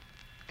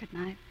 good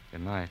night.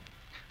 Good night.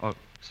 Oh,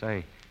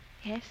 say.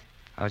 Yes?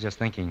 I was just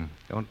thinking,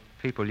 don't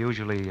people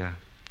usually,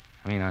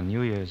 on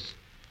New Year's,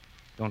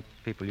 don't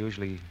people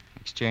usually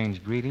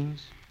exchange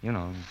greetings? You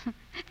know.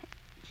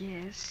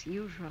 Yes,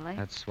 usually.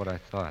 That's what I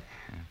thought.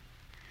 Yeah.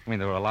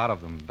 There were a lot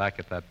of them back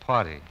at that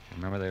party.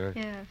 Remember they were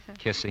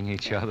kissing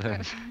each other?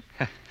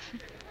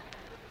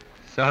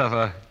 Sort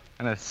of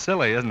kind of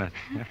silly, isn't it?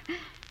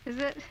 Is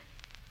it?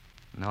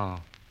 No.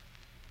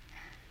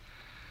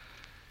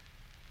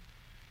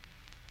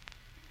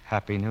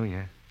 Happy New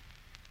Year.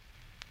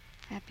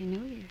 Happy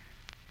New Year.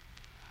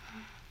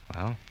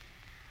 Well?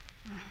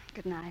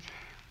 Good night.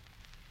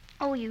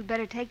 Oh, you'd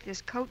better take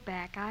this coat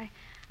back. I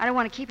don't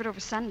want to keep it over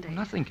Sunday. Well,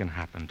 nothing can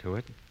happen to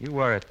it. You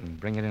wear it and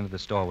bring it into the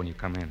store when you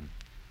come in.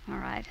 All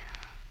right.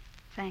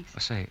 Thanks.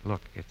 Say,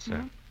 look, it's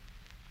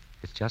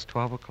just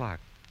 12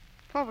 o'clock.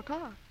 12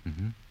 o'clock?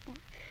 Mm-hmm.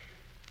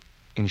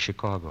 In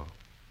Chicago.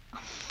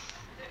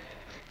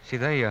 See,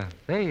 they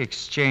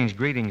exchange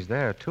greetings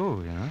there,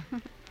 too, you know.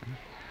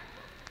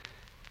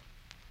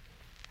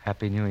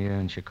 Happy New Year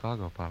in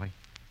Chicago, Polly.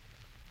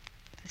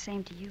 The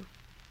same to you.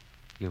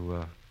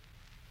 You,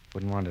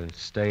 wouldn't want to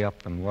stay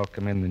up and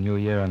welcome in the New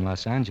Year in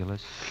Los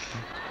Angeles.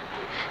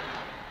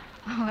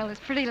 Oh, well, it's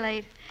pretty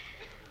late.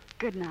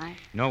 Good night.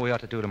 You know what we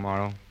ought to do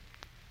tomorrow?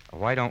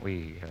 Why don't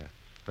we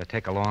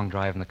take a long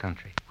drive in the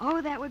country?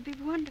 Oh, that would be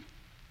wonderful.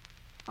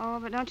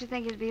 Oh, but don't you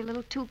think it'd be a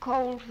little too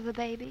cold for the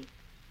baby?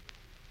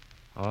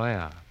 Oh,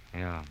 yeah.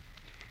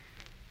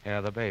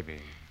 Yeah, the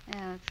baby.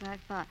 Yeah, that's what I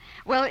thought.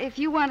 Well, if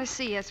you want to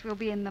see us, we'll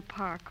be in the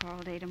park all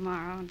day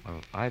tomorrow.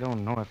 Well, I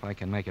don't know if I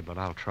can make it, but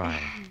I'll try.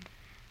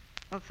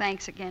 Well,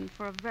 thanks again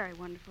for a very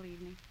wonderful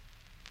evening.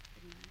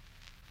 Good night.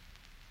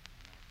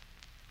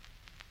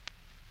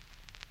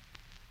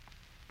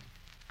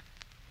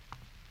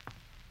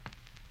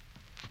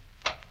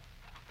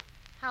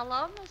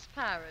 Hello, Miss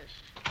Parrish.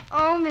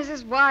 Oh,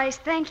 Mrs. Wise,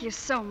 thank you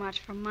so much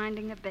for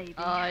minding the baby.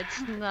 Oh,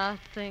 it's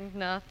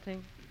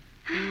nothing.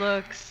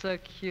 Look so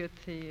cute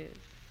he is.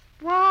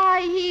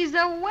 Why, he's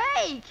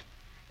awake.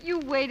 You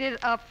waited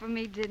up for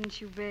me, didn't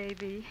you,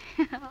 baby?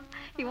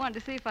 You wanted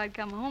to see if I'd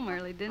come home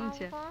early,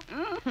 didn't you?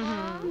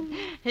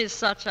 He's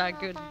such a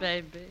good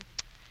baby.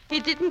 He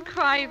didn't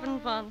cry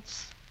even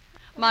once.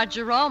 My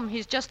Jerome,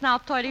 he's just now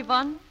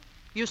 31,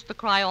 used to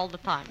cry all the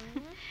time.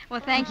 Well,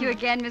 thank you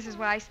again, Mrs.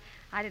 Weiss.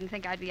 I didn't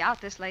think I'd be out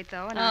this late,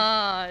 though.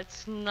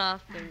 It's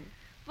nothing.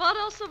 What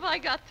else have I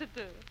got to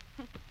do?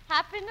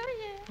 Happy New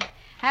Year.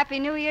 Happy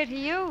New Year to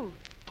you.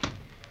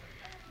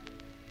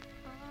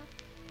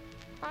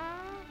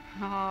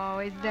 Oh,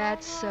 is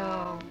that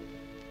so?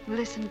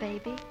 Listen,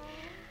 baby.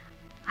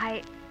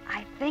 I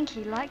think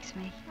he likes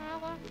me.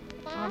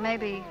 Or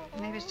maybe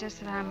it's just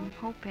that I'm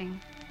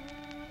hoping.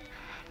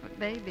 But,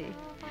 baby,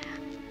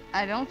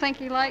 I don't think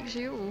he likes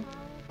you.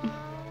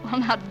 Well,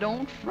 now,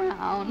 don't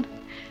frown.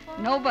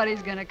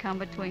 Nobody's gonna come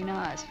between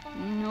us.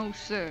 No,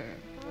 sir.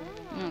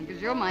 No,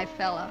 'cause you're my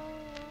fella.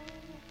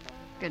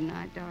 Good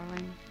night,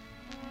 darling.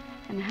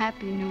 And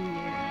Happy New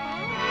Year.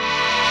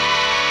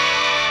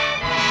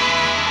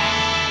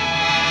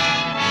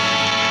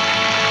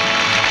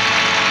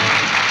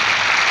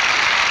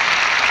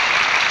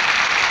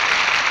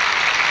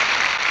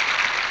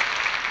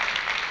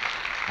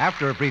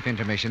 After a brief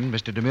intermission,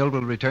 Mr. DeMille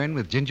will return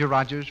with Ginger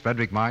Rogers,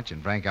 Frederick March,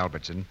 and Frank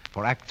Albertson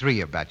for Act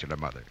 3 of Bachelor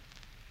Mother.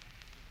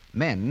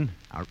 Men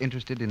are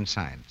interested in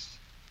science,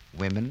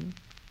 women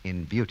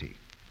in beauty.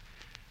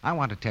 I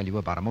want to tell you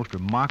about a most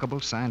remarkable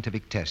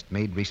scientific test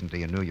made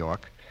recently in New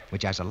York,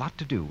 which has a lot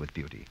to do with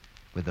beauty,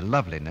 with the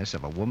loveliness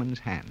of a woman's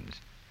hands.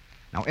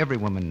 Now, every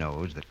woman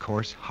knows that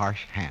coarse,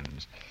 harsh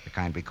hands, the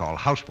kind we call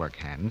housework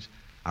hands,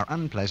 are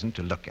unpleasant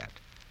to look at.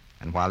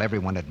 And while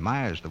everyone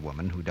admires the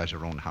woman who does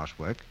her own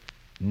housework,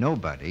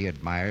 nobody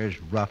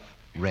admires rough,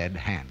 red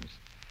hands.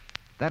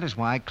 That is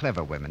why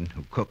clever women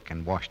who cook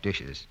and wash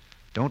dishes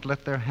don't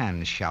let their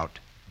hands shout,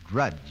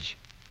 "Drudge."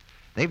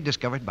 They've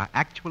discovered by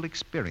actual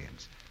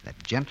experience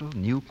that gentle,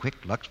 new,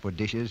 quick Lux for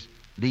dishes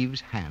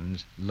leaves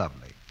hands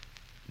lovely.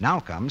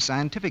 Now comes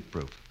scientific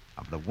proof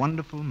of the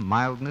wonderful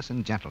mildness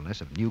and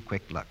gentleness of new,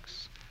 quick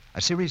Lux, a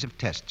series of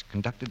tests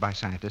conducted by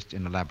scientists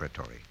in a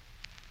laboratory.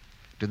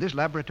 To this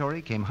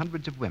laboratory came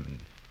hundreds of women,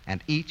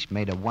 and each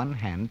made a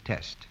one-hand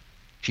test.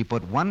 She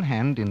put one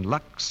hand in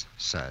Lux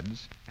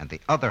suds and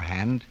the other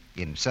hand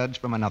in suds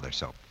from another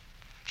soap.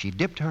 She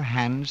dipped her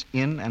hands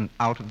in and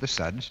out of the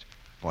suds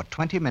for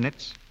 20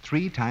 minutes,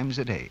 3 times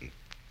a day,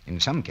 in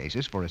some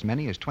cases for as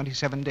many as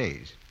 27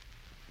 days.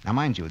 Now,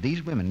 mind you,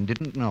 these women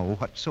didn't know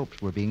what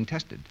soaps were being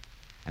tested,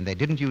 and they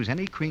didn't use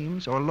any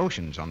creams or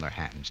lotions on their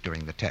hands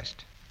during the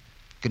test.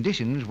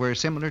 Conditions were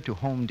similar to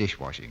home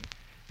dishwashing,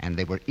 and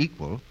they were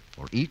equal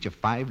for each of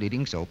 5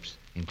 leading soaps,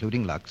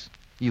 including Lux,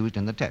 used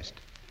in the test.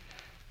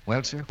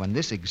 Well, sir, when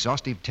this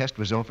exhaustive test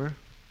was over,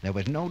 there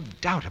was no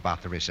doubt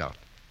about the result.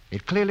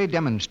 It clearly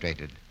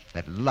demonstrated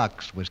that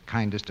Lux was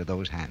kindest to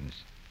those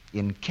hands.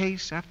 In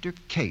case after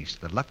case,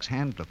 the Lux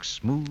hand looked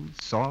smooth,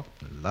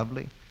 soft, and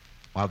lovely,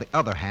 while the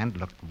other hand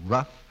looked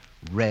rough,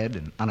 red,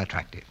 and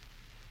unattractive.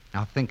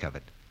 Now think of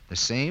it. The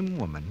same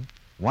woman,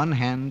 one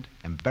hand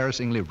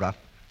embarrassingly rough,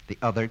 the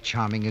other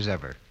charming as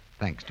ever,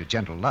 thanks to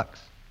gentle Lux.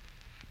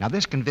 Now,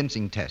 this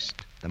convincing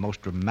test, the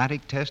most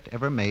dramatic test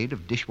ever made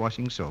of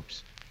dishwashing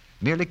soaps,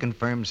 merely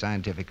confirms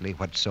scientifically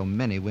what so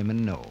many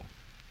women know,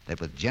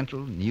 that with gentle,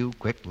 new,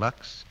 quick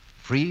Lux,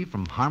 free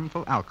from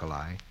harmful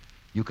alkali,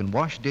 you can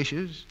wash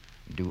dishes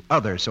and do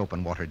other soap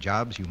and water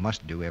jobs you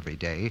must do every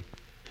day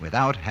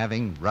without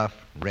having rough,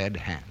 red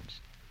hands.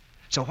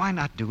 So why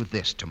not do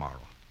this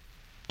tomorrow?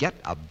 Get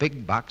a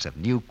big box of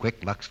new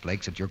Quick Lux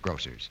Flakes at your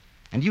grocer's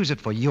and use it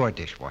for your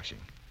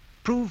dishwashing.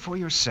 Prove for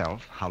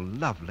yourself how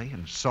lovely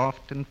and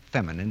soft and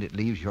feminine it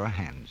leaves your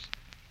hands.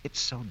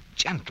 It's so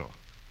gentle.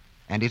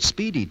 And it's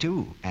speedy,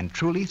 too, and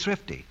truly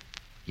thrifty.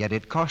 Yet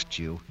it costs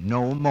you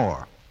no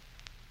more.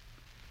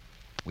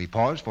 We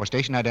pause for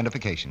station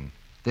identification.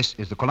 This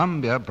is the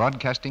Columbia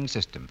Broadcasting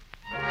System.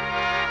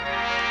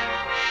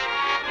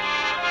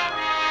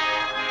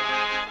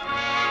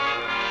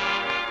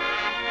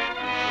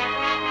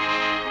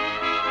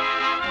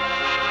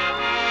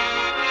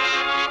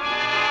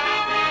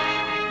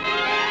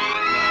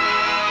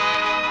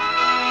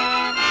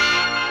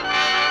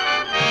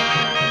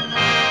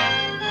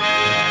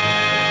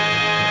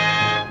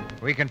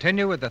 We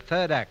continue with the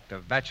third act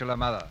of Bachelor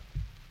Mother.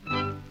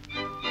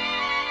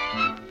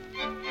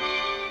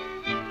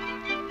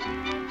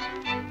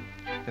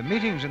 The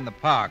meetings in the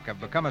park have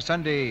become a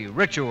Sunday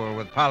ritual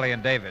with Polly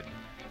and David,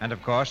 and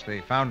of course the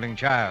foundling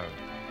child.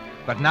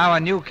 But now a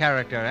new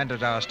character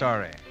enters our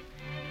story,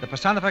 the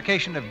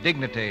personification of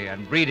dignity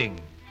and breeding,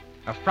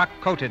 a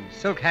frock-coated,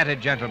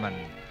 silk-hatted gentleman,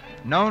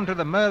 known to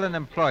the Merlin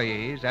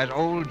employees as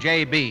Old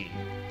J.B.,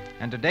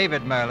 and to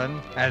David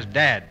Merlin as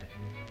Dad.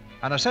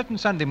 On a certain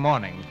Sunday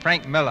morning,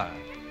 Frank Miller,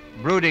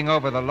 brooding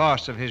over the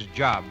loss of his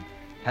job,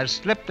 has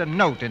slipped a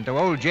note into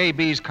old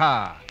J.B.'s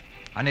car.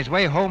 On his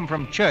way home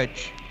from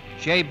church,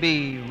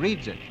 J.B.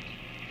 reads it.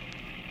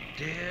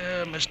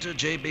 Dear Mr.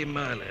 J.B.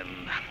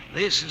 Merlin,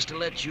 this is to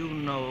let you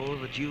know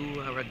that you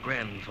are a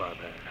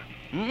grandfather.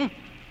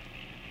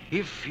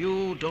 If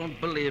you don't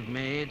believe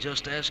me,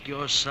 just ask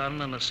your son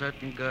and a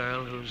certain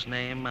girl whose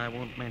name I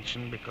won't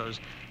mention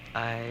because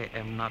I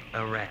am not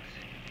a rat.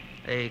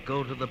 They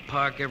go to the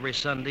park every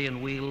Sunday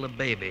and wheel the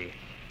baby.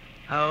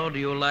 How do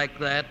you like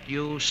that,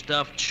 you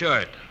stuffed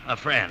shirt, a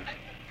friend?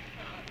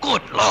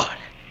 Good Lord!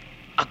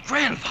 A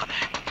grandfather!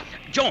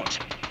 Jones!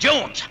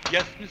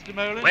 Yes, Mr.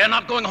 Merlin? We're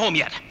not going home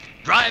yet.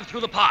 Drive through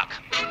the park.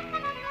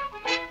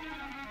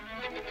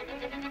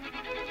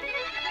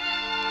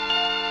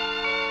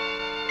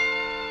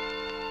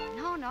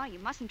 No, you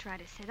mustn't try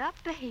to sit up,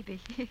 baby.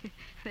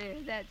 There,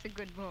 that's a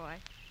good boy.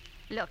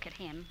 Look at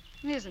him.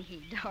 Isn't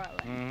he darling?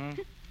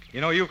 Mm-hmm. You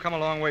know, you've come a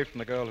long way from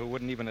the girl who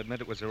wouldn't even admit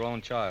it was her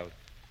own child.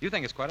 You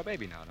think it's quite a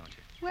baby now, don't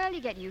you? Well,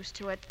 you get used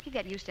to it. You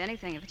get used to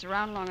anything if it's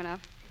around long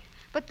enough.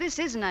 But this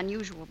is an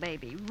unusual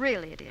baby.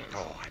 Really it is.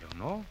 Oh, I don't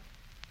know.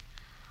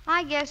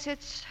 I guess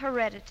it's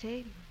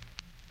heredity.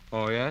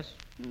 Oh, yes?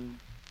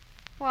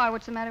 Why,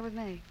 what's the matter with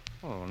me?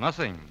 Oh,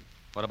 nothing.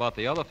 What about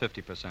the other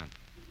 50%?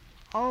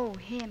 Oh,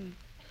 him.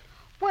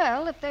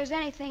 Well, if there's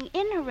anything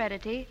in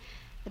heredity,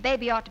 the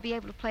baby ought to be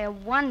able to play a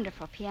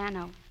wonderful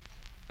piano.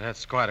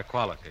 That's quite a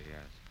quality,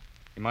 yes.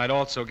 He might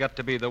also get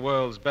to be the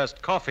world's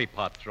best coffee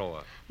pot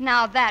thrower.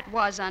 Now, that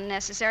was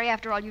unnecessary.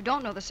 After all, you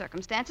don't know the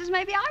circumstances.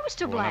 Maybe I was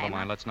to blame. Never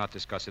mind. Let's not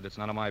discuss it. It's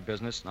none of my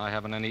business, and I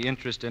haven't any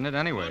interest in it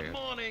anyway. Good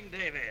morning,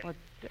 David. What,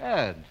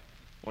 Dad?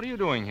 What are you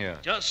doing here?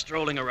 Just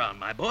strolling around,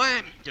 my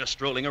boy. Just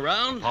strolling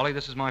around. Polly,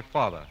 this is my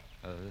father.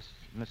 This is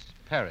Miss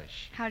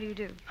Parrish. How do you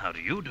do? How do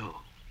you do?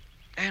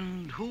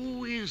 And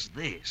who is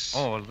this?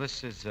 Oh, well,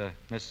 this is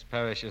Miss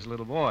Parrish's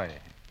little boy.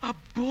 A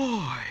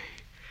boy.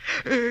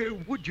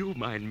 Would you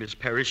mind, Miss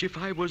Parrish, if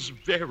I was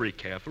very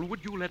careful,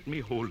 would you let me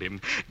hold him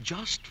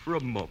just for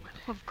a moment?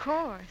 Of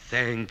course.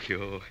 Thank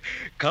you.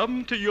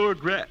 Come to your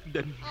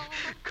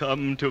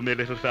Come to me,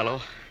 little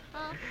fellow.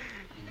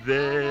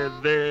 There.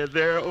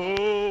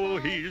 Oh,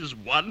 he's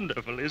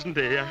wonderful, isn't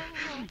he?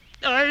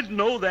 I'd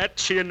know that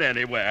chin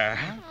anywhere.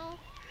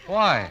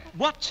 Why?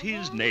 What's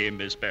his name,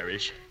 Miss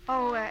Parrish?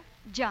 Oh,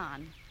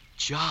 John.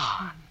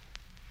 John.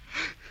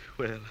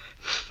 Well,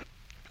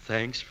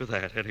 thanks for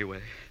that,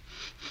 anyway.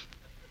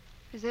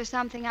 Is there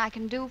something I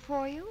can do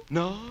for you?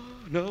 No,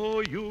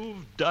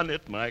 you've done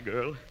it, my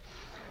girl.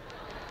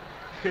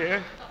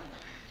 Here,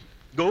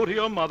 go to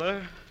your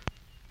mother,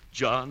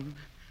 John.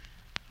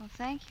 Well,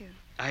 thank you.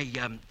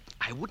 I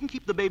wouldn't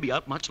keep the baby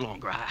out much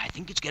longer. I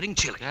think it's getting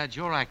chilly. Dad,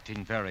 you're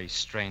acting very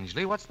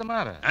strangely. What's the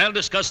matter? I'll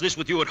discuss this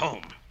with you at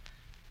home.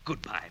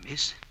 Goodbye,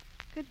 miss.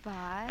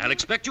 Goodbye. I'll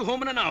expect you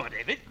home in an hour,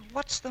 David.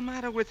 What's the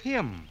matter with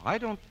him? I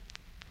don't...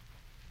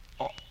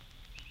 Oh,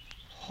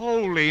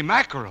 holy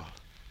mackerel.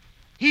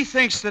 He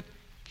thinks that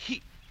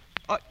he...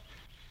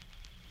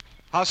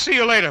 I'll see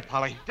you later,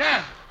 Polly.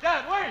 Dad,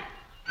 wait!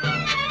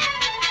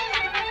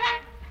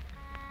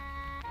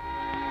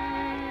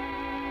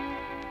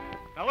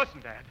 Now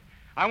listen, Dad.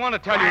 I want to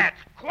tell you...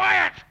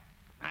 Quiet!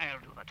 I'll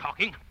do the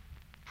talking.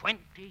 20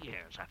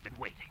 years I've been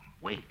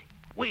waiting.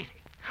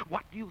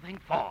 What do you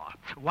think for?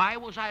 Why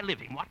was I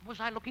living? What was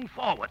I looking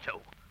forward to?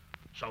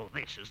 So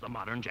this is the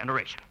modern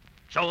generation.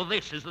 So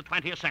this is the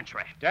 20th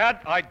century. Dad,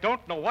 I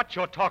don't know what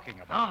you're talking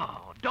about.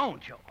 Oh,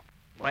 don't you?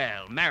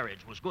 Well,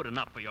 marriage was good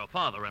enough for your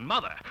father and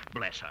mother,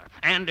 bless her.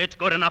 And it's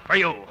good enough for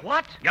you.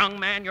 What? Young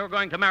man, you're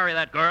going to marry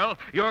that girl.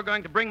 You're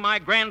going to bring my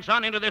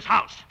grandson into this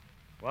house.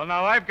 Well,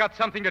 now, I've got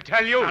something to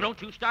tell you. Now,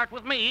 don't you start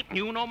with me.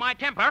 You know my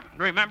temper.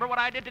 Remember what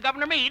I did to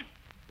Governor Meade?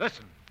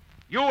 Listen,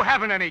 you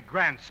haven't any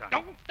grandson.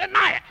 Don't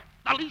deny it.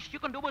 The least you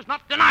can do is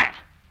not deny it.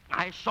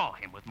 I saw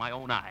him with my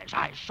own eyes.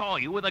 I saw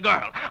you with a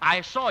girl.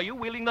 I saw you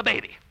wheeling the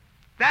baby.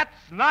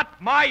 That's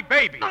not my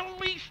baby. The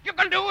least you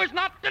can do is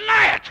not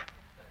deny it.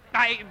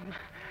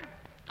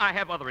 I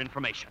have other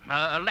information.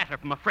 A letter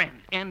from a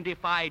friend. And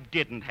if I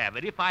didn't have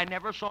it, if I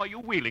never saw you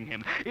wheeling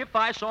him, if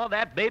I saw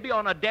that baby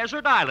on a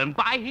desert island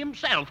by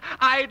himself,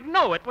 I'd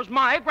know it was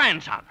my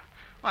grandson.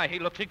 Why, he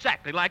looks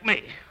exactly like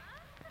me.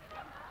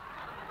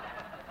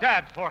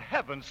 Dad, for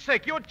heaven's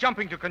sake, you're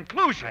jumping to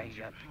conclusions.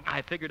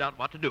 I figured out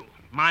what to do.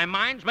 My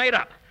mind's made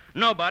up.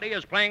 Nobody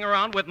is playing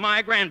around with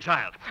my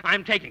grandchild.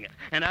 I'm taking it,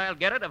 and I'll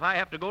get it if I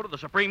have to go to the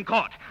Supreme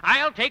Court.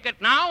 I'll take it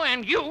now,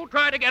 and you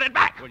try to get it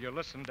back. Will you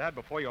listen, Dad,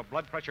 before your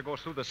blood pressure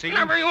goes through the ceiling?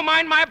 Never you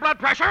mind my blood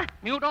pressure.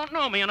 You don't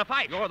know me in a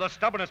fight. You're the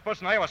stubbornest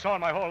person I ever saw in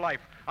my whole life.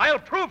 I'll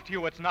prove to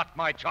you it's not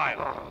my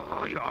child.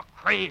 Oh, you're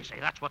crazy.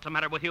 That's what's the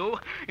matter with you.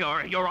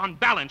 You're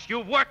unbalanced.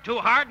 You've worked too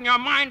hard, and your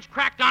mind's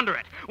cracked under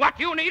it. What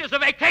you need is a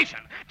vacation.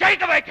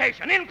 Take a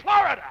vacation in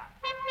Florida.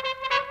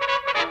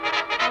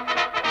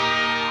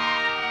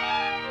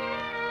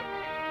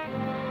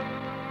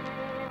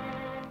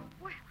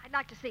 I'd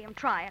like to see him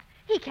try it.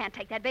 He can't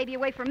take that baby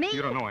away from me.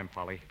 You don't know him,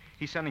 Polly.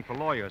 He's sending for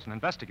lawyers and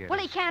investigators. Well,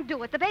 he can't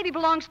do it. The baby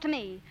belongs to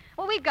me.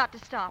 Well, we've got to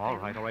stop All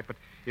him. right. But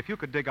if you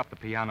could dig up the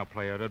piano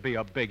player, it'd be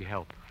a big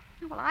help.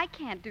 Well, I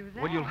can't do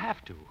that. Well, you'll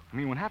have to. I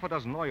mean, when half a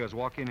dozen lawyers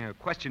walk in here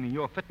questioning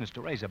your fitness to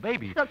raise a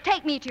baby... Look,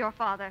 take me to your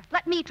father.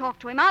 Let me talk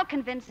to him. I'll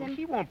convince him. Well,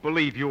 he won't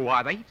believe you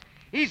either.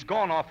 He's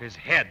gone off his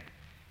head.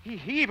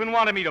 He even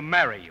wanted me to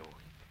marry you.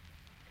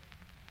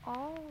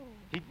 Oh.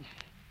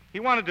 He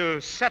wanted to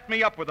set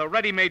me up with a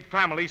ready-made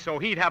family so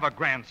he'd have a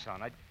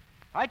grandson.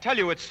 I tell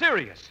you, it's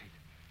serious.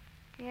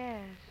 Yes.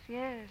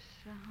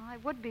 I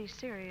would be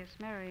serious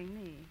marrying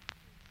me.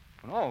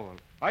 No,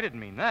 I didn't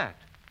mean that.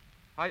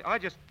 I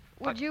just...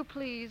 Would you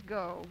please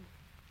go?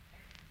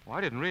 Well,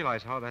 I didn't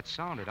realize how that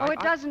sounded. Oh, it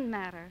doesn't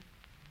matter.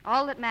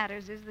 All that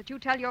matters is that you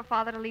tell your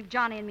father to leave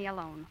Johnny and me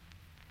alone.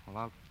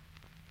 Well,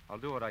 I'll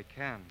do what I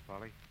can,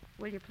 Polly.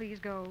 Will you please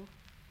go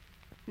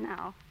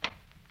now?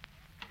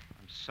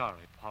 I'm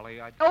sorry,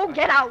 Polly.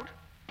 Get out!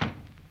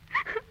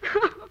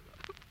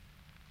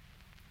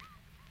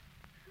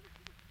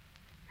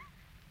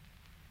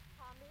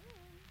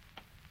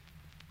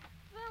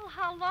 Well,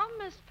 hello,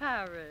 Miss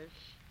Parrish.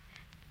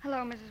 Hello,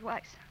 Mrs.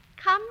 Weiss.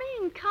 Come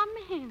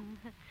in.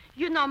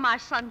 You know my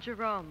son,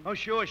 Jerome. Oh,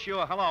 sure.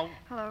 Hello.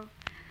 Hello.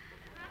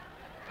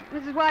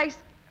 Mrs. Weiss,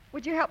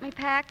 would you help me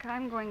pack?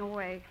 I'm going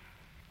away.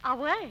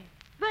 Away?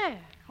 Where?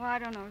 Well, I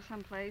don't know,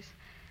 someplace.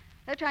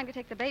 They're trying to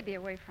take the baby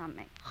away from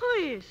me.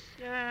 Who is?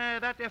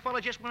 That there fella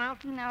just went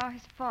out? No,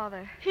 his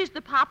father. He's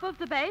the papa of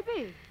the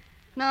baby.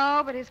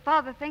 No, but his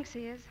father thinks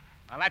he is.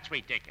 Well, that's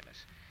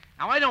ridiculous.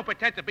 Now, I don't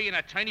pretend to be an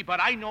attorney,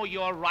 but I know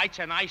your rights,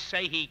 and I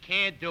say he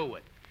can't do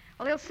it.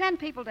 Well, he'll send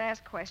people to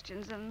ask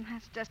questions, and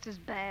that's just as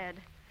bad.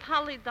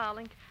 Polly,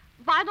 darling,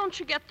 why don't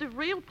you get the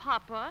real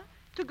papa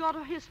to go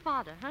to his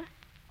father, huh?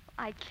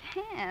 I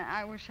can't.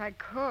 I wish I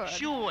could.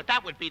 Sure,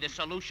 that would be the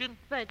solution.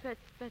 Wait,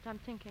 I'm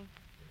thinking.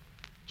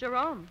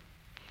 Jerome,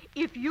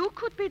 if you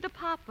could be the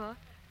papa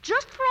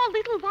just for a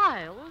little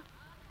while...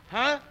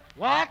 Huh?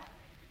 What?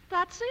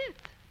 That's it.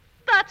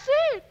 That's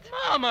it.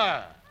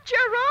 Mama!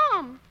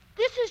 Jerome,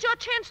 this is your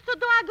chance to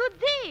do a good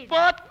deed.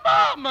 But,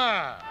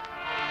 Mama!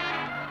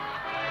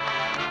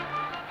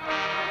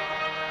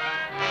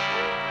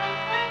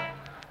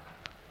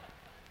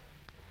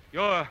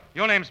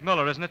 Your name's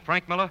Miller, isn't it?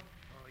 Frank Miller?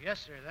 Oh, yes,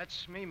 sir.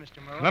 That's me,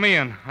 Mr. Merlin. Let me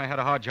in. I had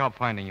a hard job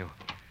finding you.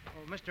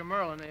 Oh, Mr.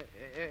 Merlin,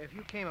 if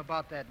you came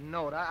about that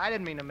note, I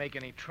didn't mean to make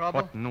any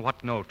trouble.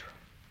 What note?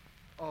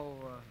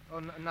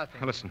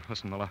 Nothing.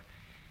 Listen, Miller.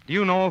 Do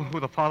you know who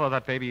the father of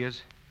that baby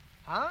is?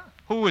 Huh?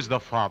 Who is the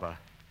father?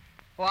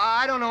 Well,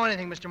 I don't know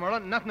anything, Mr.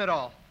 Merlin. Nothing at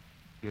all.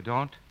 You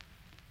don't?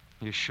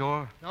 You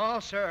sure? No,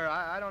 sir.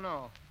 I don't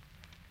know.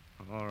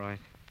 All right.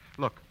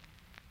 Look,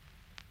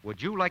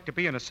 would you like to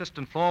be an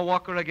assistant floor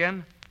walker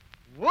again?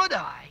 Would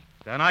I?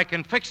 Then I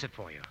can fix it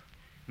for you.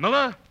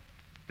 Miller,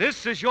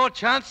 this is your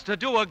chance to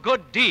do a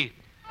good deed.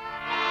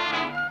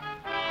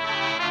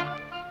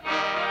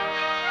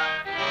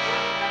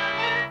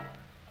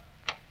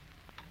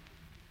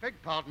 Beg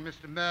pardon,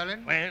 Mr.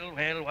 Merlin.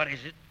 Well, what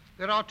is it?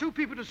 There are two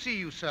people to see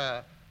you,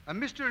 sir. A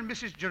Mr. and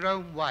Mrs.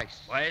 Jerome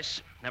Weiss.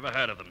 Weiss? Never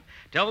heard of them.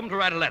 Tell them to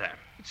write a letter.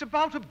 It's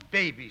about a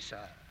baby,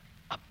 sir.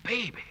 A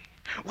baby?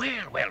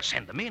 Well,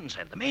 send them in.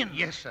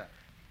 Yes, sir.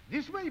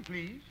 This way,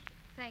 please.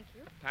 Thank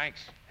you.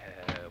 Thanks.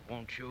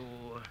 Won't you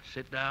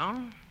sit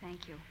down?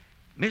 Thank you.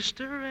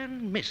 Mr.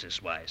 and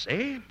Mrs. Weiss,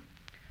 eh?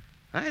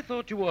 I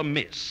thought you were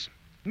Miss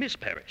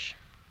Parrish.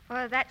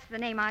 Well, that's the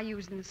name I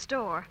use in the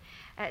store.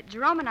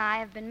 Jerome and I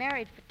have been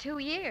married for 2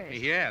 years.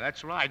 Yeah,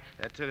 that's right.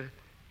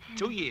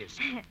 2 years.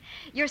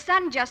 Your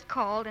son just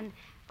called, and,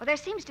 well, there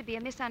seems to be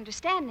a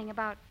misunderstanding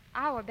about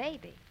our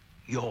baby.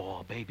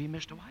 Your baby,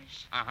 Mr.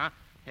 Weiss? Uh-huh.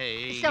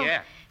 Hey, So,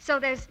 yeah. so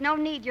there's no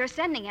need you're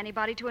sending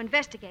anybody to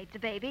investigate the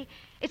baby.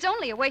 It's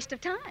only a waste of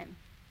time.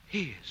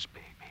 His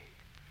baby.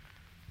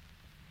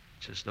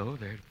 It's as though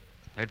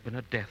there'd been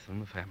a death in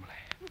the family.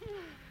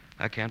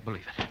 I can't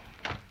believe it.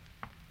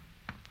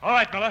 All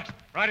right, Miller.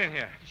 Right in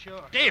here.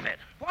 Sure. David,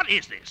 what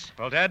is this?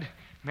 Well, Dad,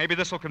 maybe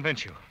this will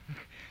convince you.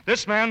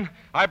 This man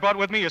I brought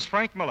with me is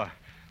Frank Miller,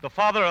 the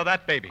father of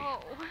that baby. Oh.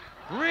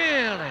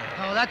 Really?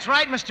 Oh, that's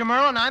right, Mr.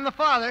 Merlin. I'm the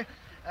father.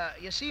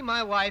 You see,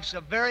 my wife's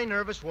a very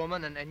nervous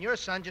woman, and your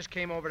son just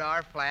came over to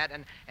our flat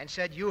and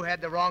said you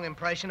had the wrong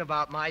impression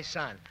about my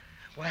son.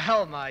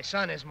 Well, my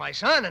son is my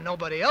son and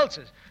nobody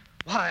else's.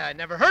 Why, I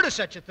never heard of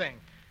such a thing.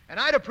 And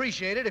I'd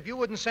appreciate it if you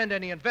wouldn't send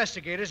any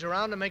investigators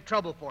around to make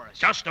trouble for us.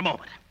 Just a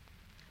moment.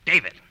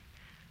 David,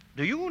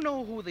 do you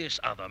know who this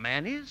other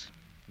man is?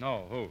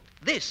 No, who?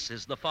 This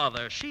is the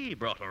father she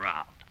brought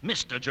around,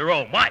 Mr.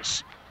 Jerome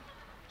Weiss.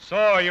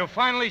 So you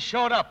finally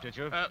showed up, did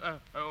you?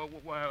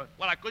 Well,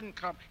 I couldn't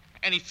come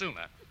any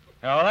sooner.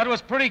 Oh, that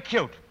was pretty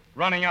cute,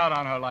 running out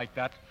on her like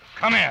that.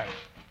 Come here.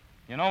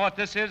 You know what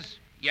this is?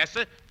 Yes,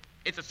 sir.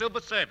 It's a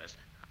silver service.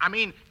 I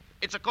mean,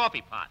 it's a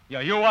coffee pot.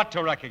 Yeah, you ought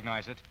to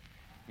recognize it.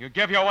 You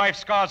give your wife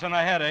scars on the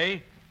head, eh?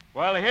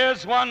 Well,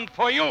 here's one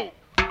for you.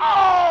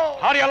 Oh!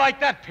 How do you like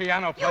that,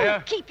 piano player?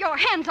 You keep your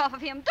hands off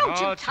of him. Don't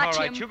you it's touch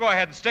all right. him. You go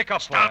ahead and stick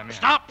up for him.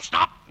 Yeah.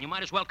 Stop. You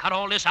might as well cut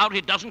all this out.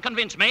 It doesn't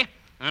convince me.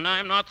 And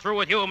I'm not through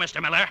with you, Mr.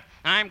 Miller.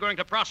 I'm going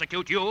to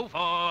prosecute you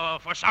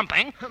for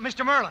something.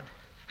 Mr. Merlin,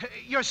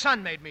 your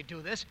son made me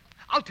do this.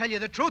 I'll tell you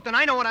the truth, and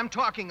I know what I'm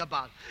talking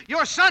about.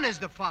 Your son is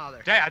the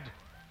father. Dad,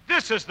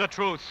 this is the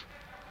truth.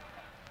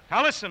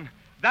 Now listen,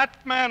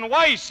 that man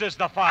Weiss is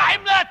the father.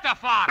 I'm not the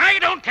father. I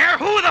don't care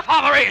who the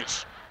father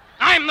is.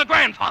 I'm the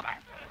grandfather.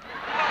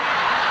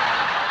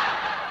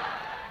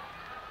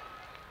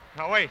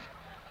 Now, wait.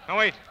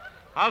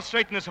 I'll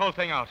straighten this whole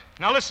thing out.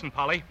 Now, listen,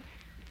 Polly.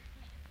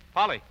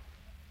 Polly,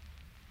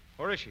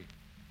 where is she?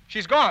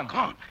 She's gone.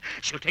 Gone.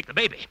 She'll take the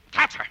baby.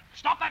 Catch her.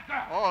 Stop that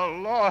girl.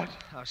 Oh, Lord.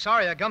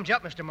 Sorry I gummed you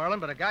up, Mr. Merlin,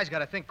 but a guy's got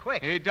to think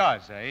quick. He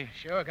does, eh?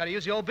 Sure, got to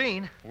use the old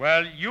bean.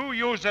 Well, you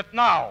use it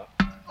now.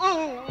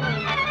 Oh!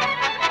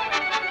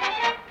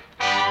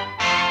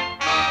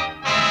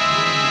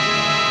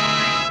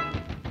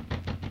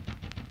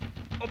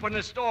 Open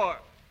this door.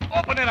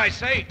 Open it, I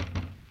say.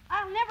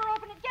 I'll never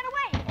open it. Get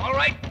away. All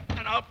right,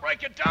 and I'll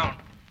break it down.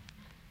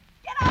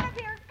 Get out of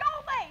here. Go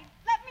away.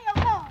 Let me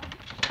alone.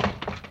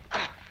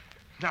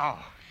 Now.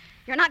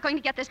 You're not going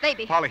to get this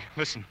baby. Polly,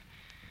 listen.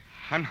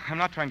 I'm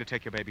not trying to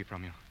take your baby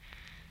from you.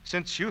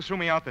 Since you threw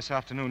me out this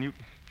afternoon,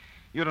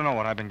 you don't know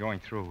what I've been going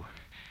through.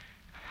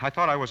 I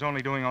thought I was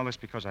only doing all this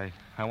because I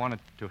wanted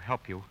to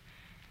help you.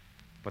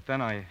 But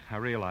then I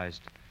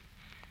realized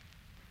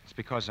it's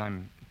because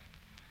I'm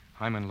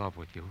in love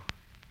with you.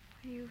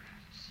 You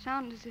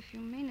sound as if you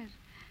mean it.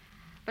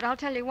 But I'll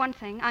tell you one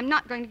thing. I'm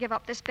not going to give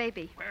up this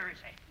baby. Where is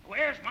he?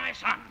 Where's my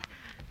son?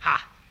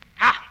 Ha!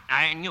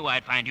 I knew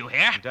I'd find you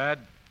here. Dad,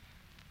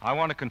 I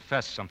want to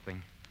confess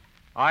something.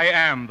 I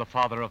am the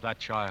father of that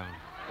child.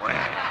 Well,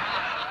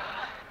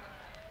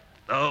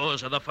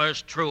 those are the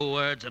first true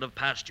words that have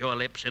passed your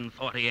lips in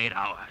 48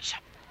 hours.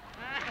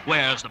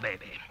 Where's the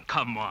baby?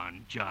 Come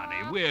on, Johnny.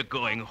 We're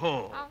going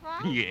home.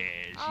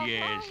 Yes.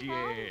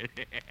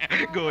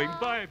 Going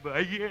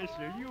bye-bye. Yes,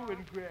 sir. You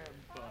and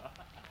Grandpa.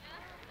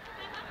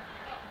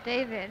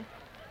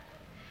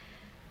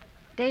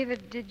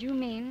 David, did you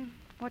mean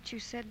what you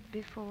said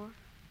before?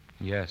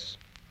 Yes.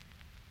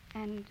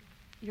 And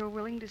you're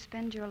willing to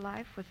spend your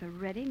life with a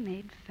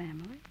ready-made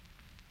family?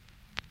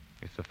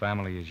 If the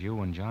family is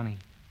you and Johnny.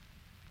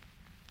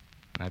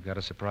 And I've got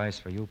a surprise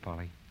for you,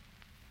 Polly.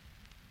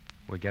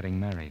 We're getting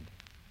married.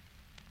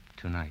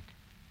 Tonight.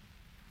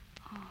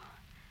 Oh.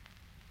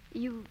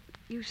 You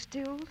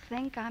still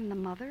think I'm the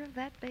mother of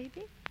that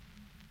baby?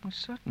 Well,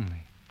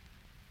 certainly.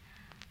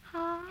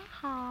 Ha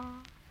ha.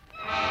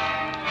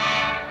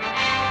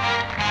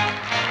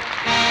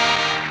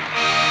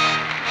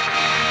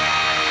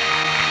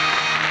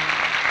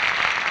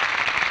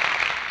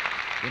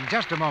 In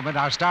just a moment,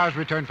 our stars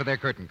return for their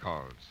curtain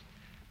calls.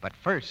 But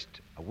first,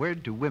 a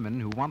word to women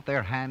who want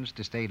their hands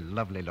to stay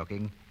lovely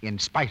looking in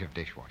spite of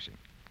dishwashing.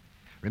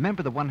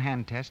 Remember the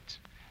one-hand tests?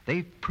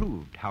 They've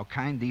proved how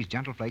kind these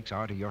gentle flakes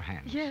are to your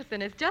hands. Yes,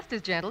 and it's just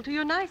as gentle to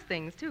your nice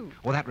things, too.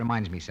 Well, that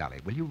reminds me, Sally.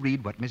 Will you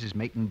read what Mrs.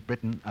 Mayton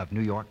Britton of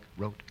New York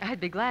wrote? I'd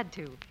be glad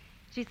to.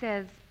 She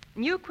says,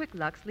 New Quick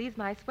Lux leaves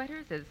my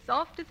sweaters as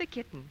soft as a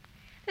kitten.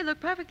 They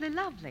look perfectly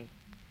lovely.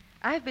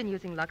 I've been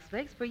using Lux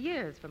Flakes for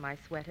years for my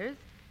sweaters,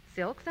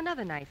 silks, and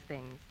other nice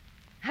things.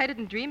 I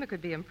didn't dream it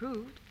could be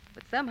improved,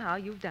 but somehow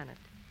you've done it.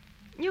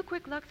 New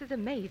Quick Lux is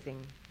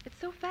amazing. It's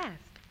so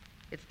fast.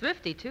 It's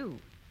thrifty, too.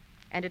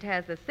 And it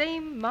has the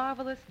same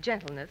marvelous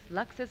gentleness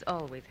Lux has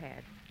always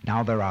had.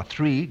 Now, there are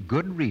 3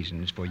 good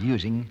reasons for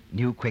using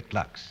New Quick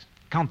Lux.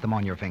 Count them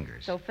on your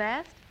fingers. So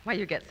fast? Why,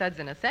 you get suds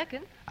in a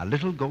second. A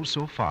little goes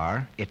so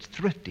far, it's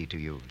thrifty to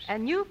use.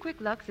 And New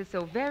Quick Lux is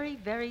so very,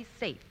 very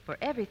safe for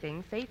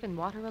everything safe in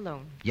water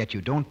alone. Yet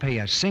you don't pay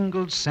a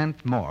single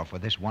cent more for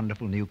this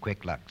wonderful New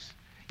Quick Lux.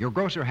 Your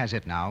grocer has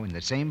it now in the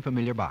same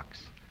familiar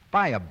box.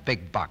 Buy a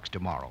big box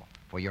tomorrow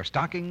for your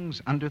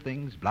stockings,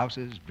 underthings,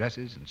 blouses,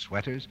 dresses, and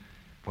sweaters,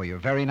 for your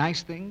very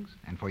nice things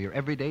and for your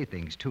everyday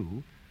things,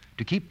 too,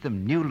 to keep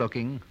them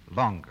new-looking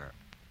longer.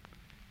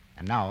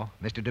 And now,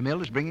 Mr.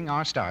 DeMille is bringing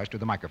our stars to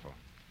the microphone.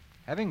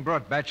 Having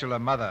brought Bachelor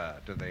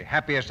Mother to the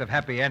happiest of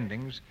happy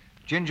endings,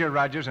 Ginger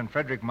Rogers and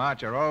Frederick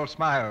March are all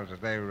smiles as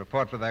they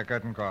report for their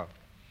curtain call.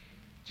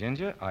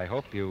 Ginger, I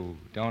hope you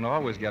don't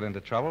always get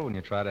into trouble when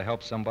you try to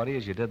help somebody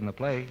as you did in the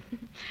play.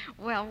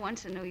 Well,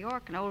 once in New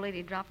York, an old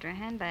lady dropped her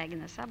handbag in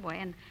the subway,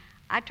 and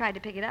I tried to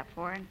pick it up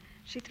for her, and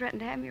she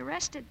threatened to have me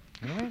arrested.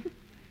 Really?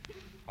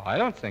 Oh, I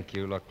don't think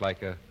you look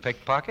like a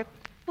pickpocket.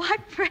 Why,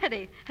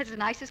 Freddie, that's the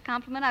nicest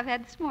compliment I've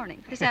had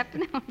this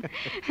afternoon.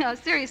 No,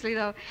 seriously,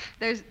 though,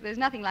 there's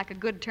nothing like a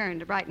good turn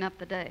to brighten up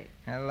the day.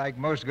 And like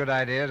most good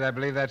ideas, I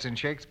believe that's in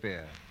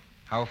Shakespeare.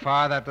 How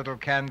far that little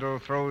candle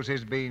throws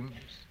his beams,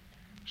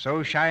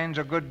 so shines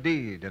a good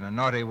deed in a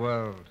naughty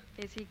world.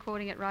 Is he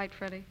quoting it right,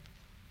 Freddie?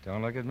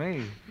 Don't look at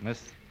me.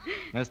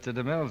 Mr.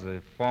 DeMille's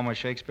a former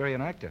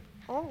Shakespearean actor.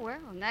 Oh, well,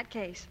 in that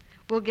case,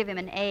 we'll give him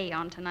an A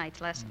on tonight's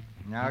lesson.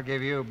 I'll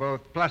give you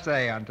both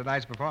 +A on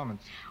tonight's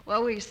performance.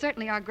 Well, we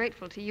certainly are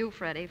grateful to you,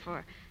 Freddie,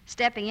 for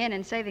stepping in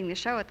and saving the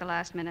show at the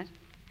last minute.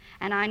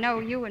 And I know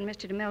you and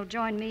Mr. DeMille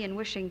join me in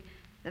wishing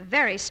the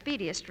very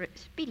speediest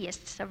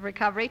of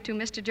recovery to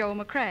Mr. Joel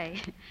McCrae.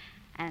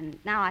 And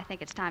now I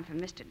think it's time for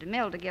Mr.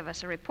 DeMille to give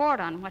us a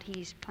report on what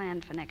he's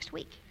planned for next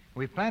week.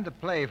 We've planned a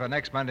play for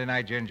next Monday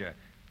night, Ginger.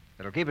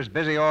 It'll keep us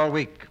busy all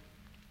week.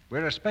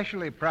 We're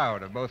especially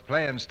proud of both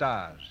play and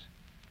stars.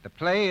 The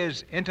play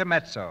is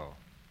Intermezzo,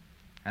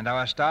 and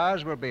our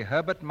stars will be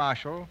Herbert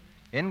Marshall,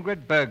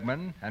 Ingrid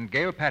Bergman, and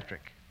Gail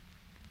Patrick.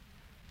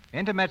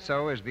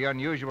 Intermezzo is the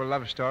unusual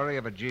love story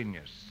of a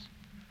genius.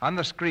 On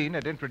the screen,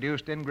 it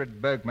introduced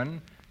Ingrid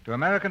Bergman to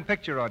American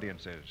picture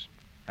audiences.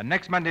 And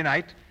next Monday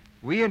night,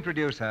 we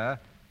introduce her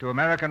to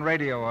American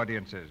radio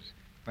audiences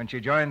when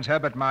she joins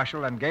Herbert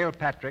Marshall and Gail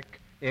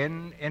Patrick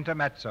in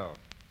Intermezzo.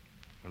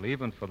 Well,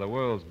 even for the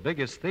world's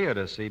biggest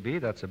theater, CB,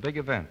 that's a big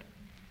event.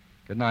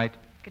 Good night.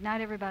 Good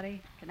night,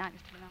 everybody. Good night,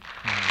 Mr. DeMille.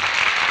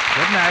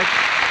 Good night.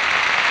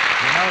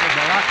 You know, there's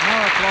a lot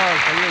more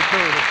applause for you,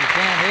 too, that you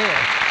can't hear.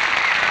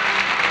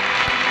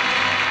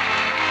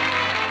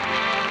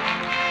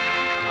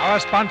 Our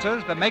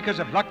sponsors, the makers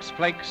of Lux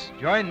Flakes,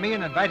 join me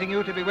in inviting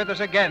you to be with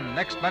us again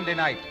next Monday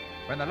night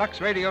when the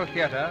Lux Radio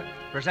Theater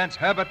presents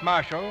Herbert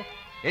Marshall,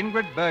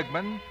 Ingrid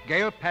Bergman,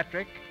 Gail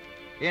Patrick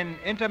in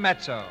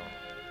Intermezzo.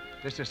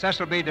 This is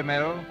Cecil B.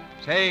 DeMille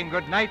saying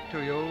good night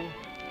to you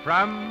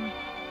from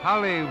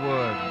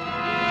Hollywood.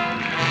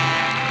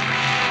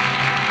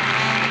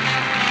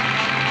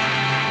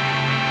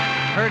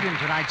 Heard in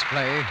tonight's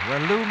play were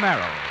Lou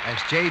Merrill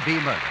as J.B.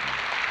 Merlin,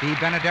 Bea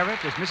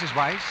Benaderet as Mrs.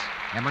 Weiss,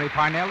 Emery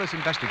Parnell as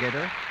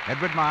investigator,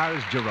 Edward Marr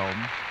as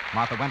Jerome,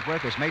 Martha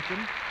Wentworth as matron,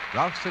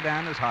 Ralph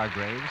Sedan as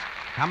Hargraves,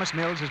 Thomas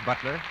Mills as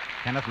butler,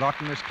 Kenneth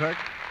Lawton as clerk,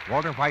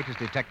 Walter White as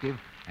detective,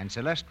 and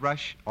Celeste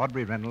Rush,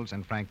 Audrey Reynolds,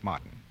 and Frank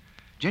Martin.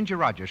 Ginger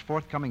Rogers'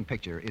 forthcoming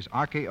picture is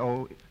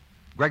RKO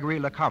Gregory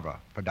LaCava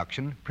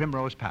production,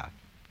 Primrose Path.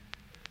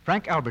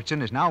 Frank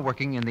Albertson is now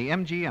working in the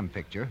MGM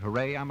picture,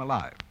 Hooray, I'm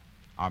Alive.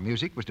 Our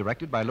music was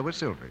directed by Louis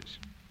Silvers.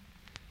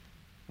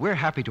 We're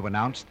happy to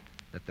announce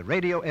that the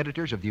radio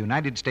editors of the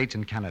United States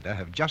and Canada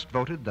have just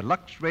voted the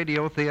Lux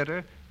Radio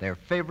Theater their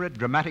favorite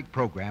dramatic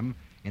program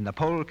in the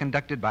poll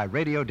conducted by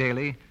Radio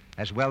Daily,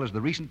 as well as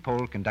the recent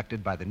poll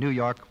conducted by the New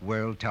York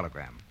World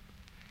Telegram.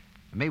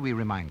 May we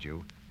remind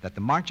you that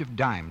the March of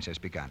Dimes has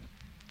begun.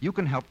 You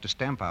can help to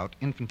stamp out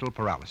infantile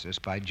paralysis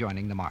by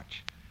joining the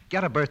march.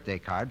 Get a birthday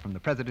card from the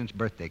President's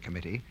Birthday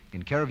Committee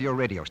in care of your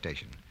radio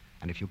station.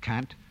 And if you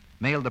can't,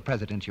 mail the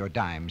President your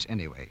dimes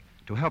anyway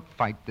to help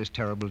fight this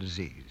terrible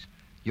disease.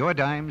 Your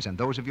dimes and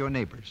those of your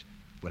neighbors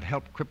will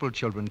help crippled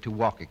children to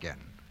walk again.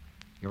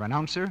 Your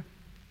announcer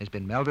has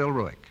been Melville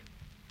Ruick.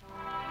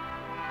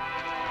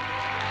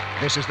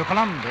 This is the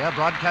Columbia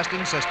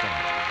Broadcasting System.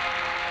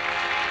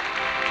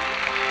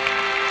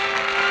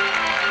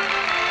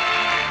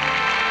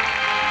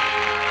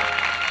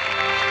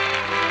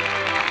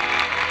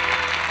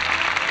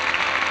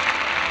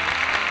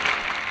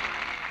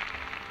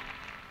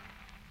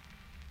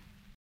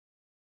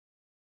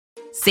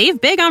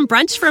 Save big on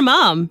brunch for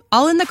mom,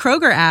 all in the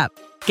Kroger app.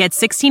 Get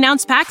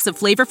 16-ounce packs of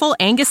flavorful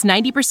Angus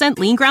 90%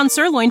 lean ground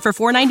sirloin for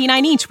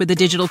 $4.99 each with a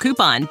digital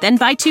coupon. Then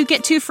buy 2,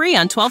 get 2 free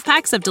on 12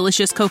 packs of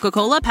delicious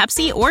Coca-Cola,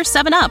 Pepsi, or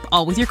 7-Up,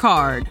 all with your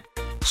card.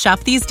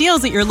 Shop these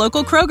deals at your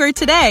local Kroger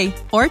today,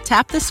 or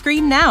tap the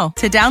screen now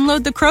to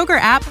download the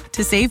Kroger app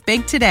to save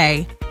big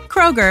today.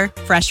 Kroger,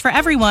 fresh for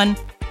everyone.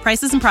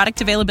 Prices and product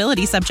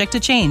availability subject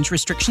to change.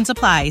 Restrictions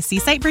apply. See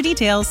site for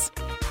details.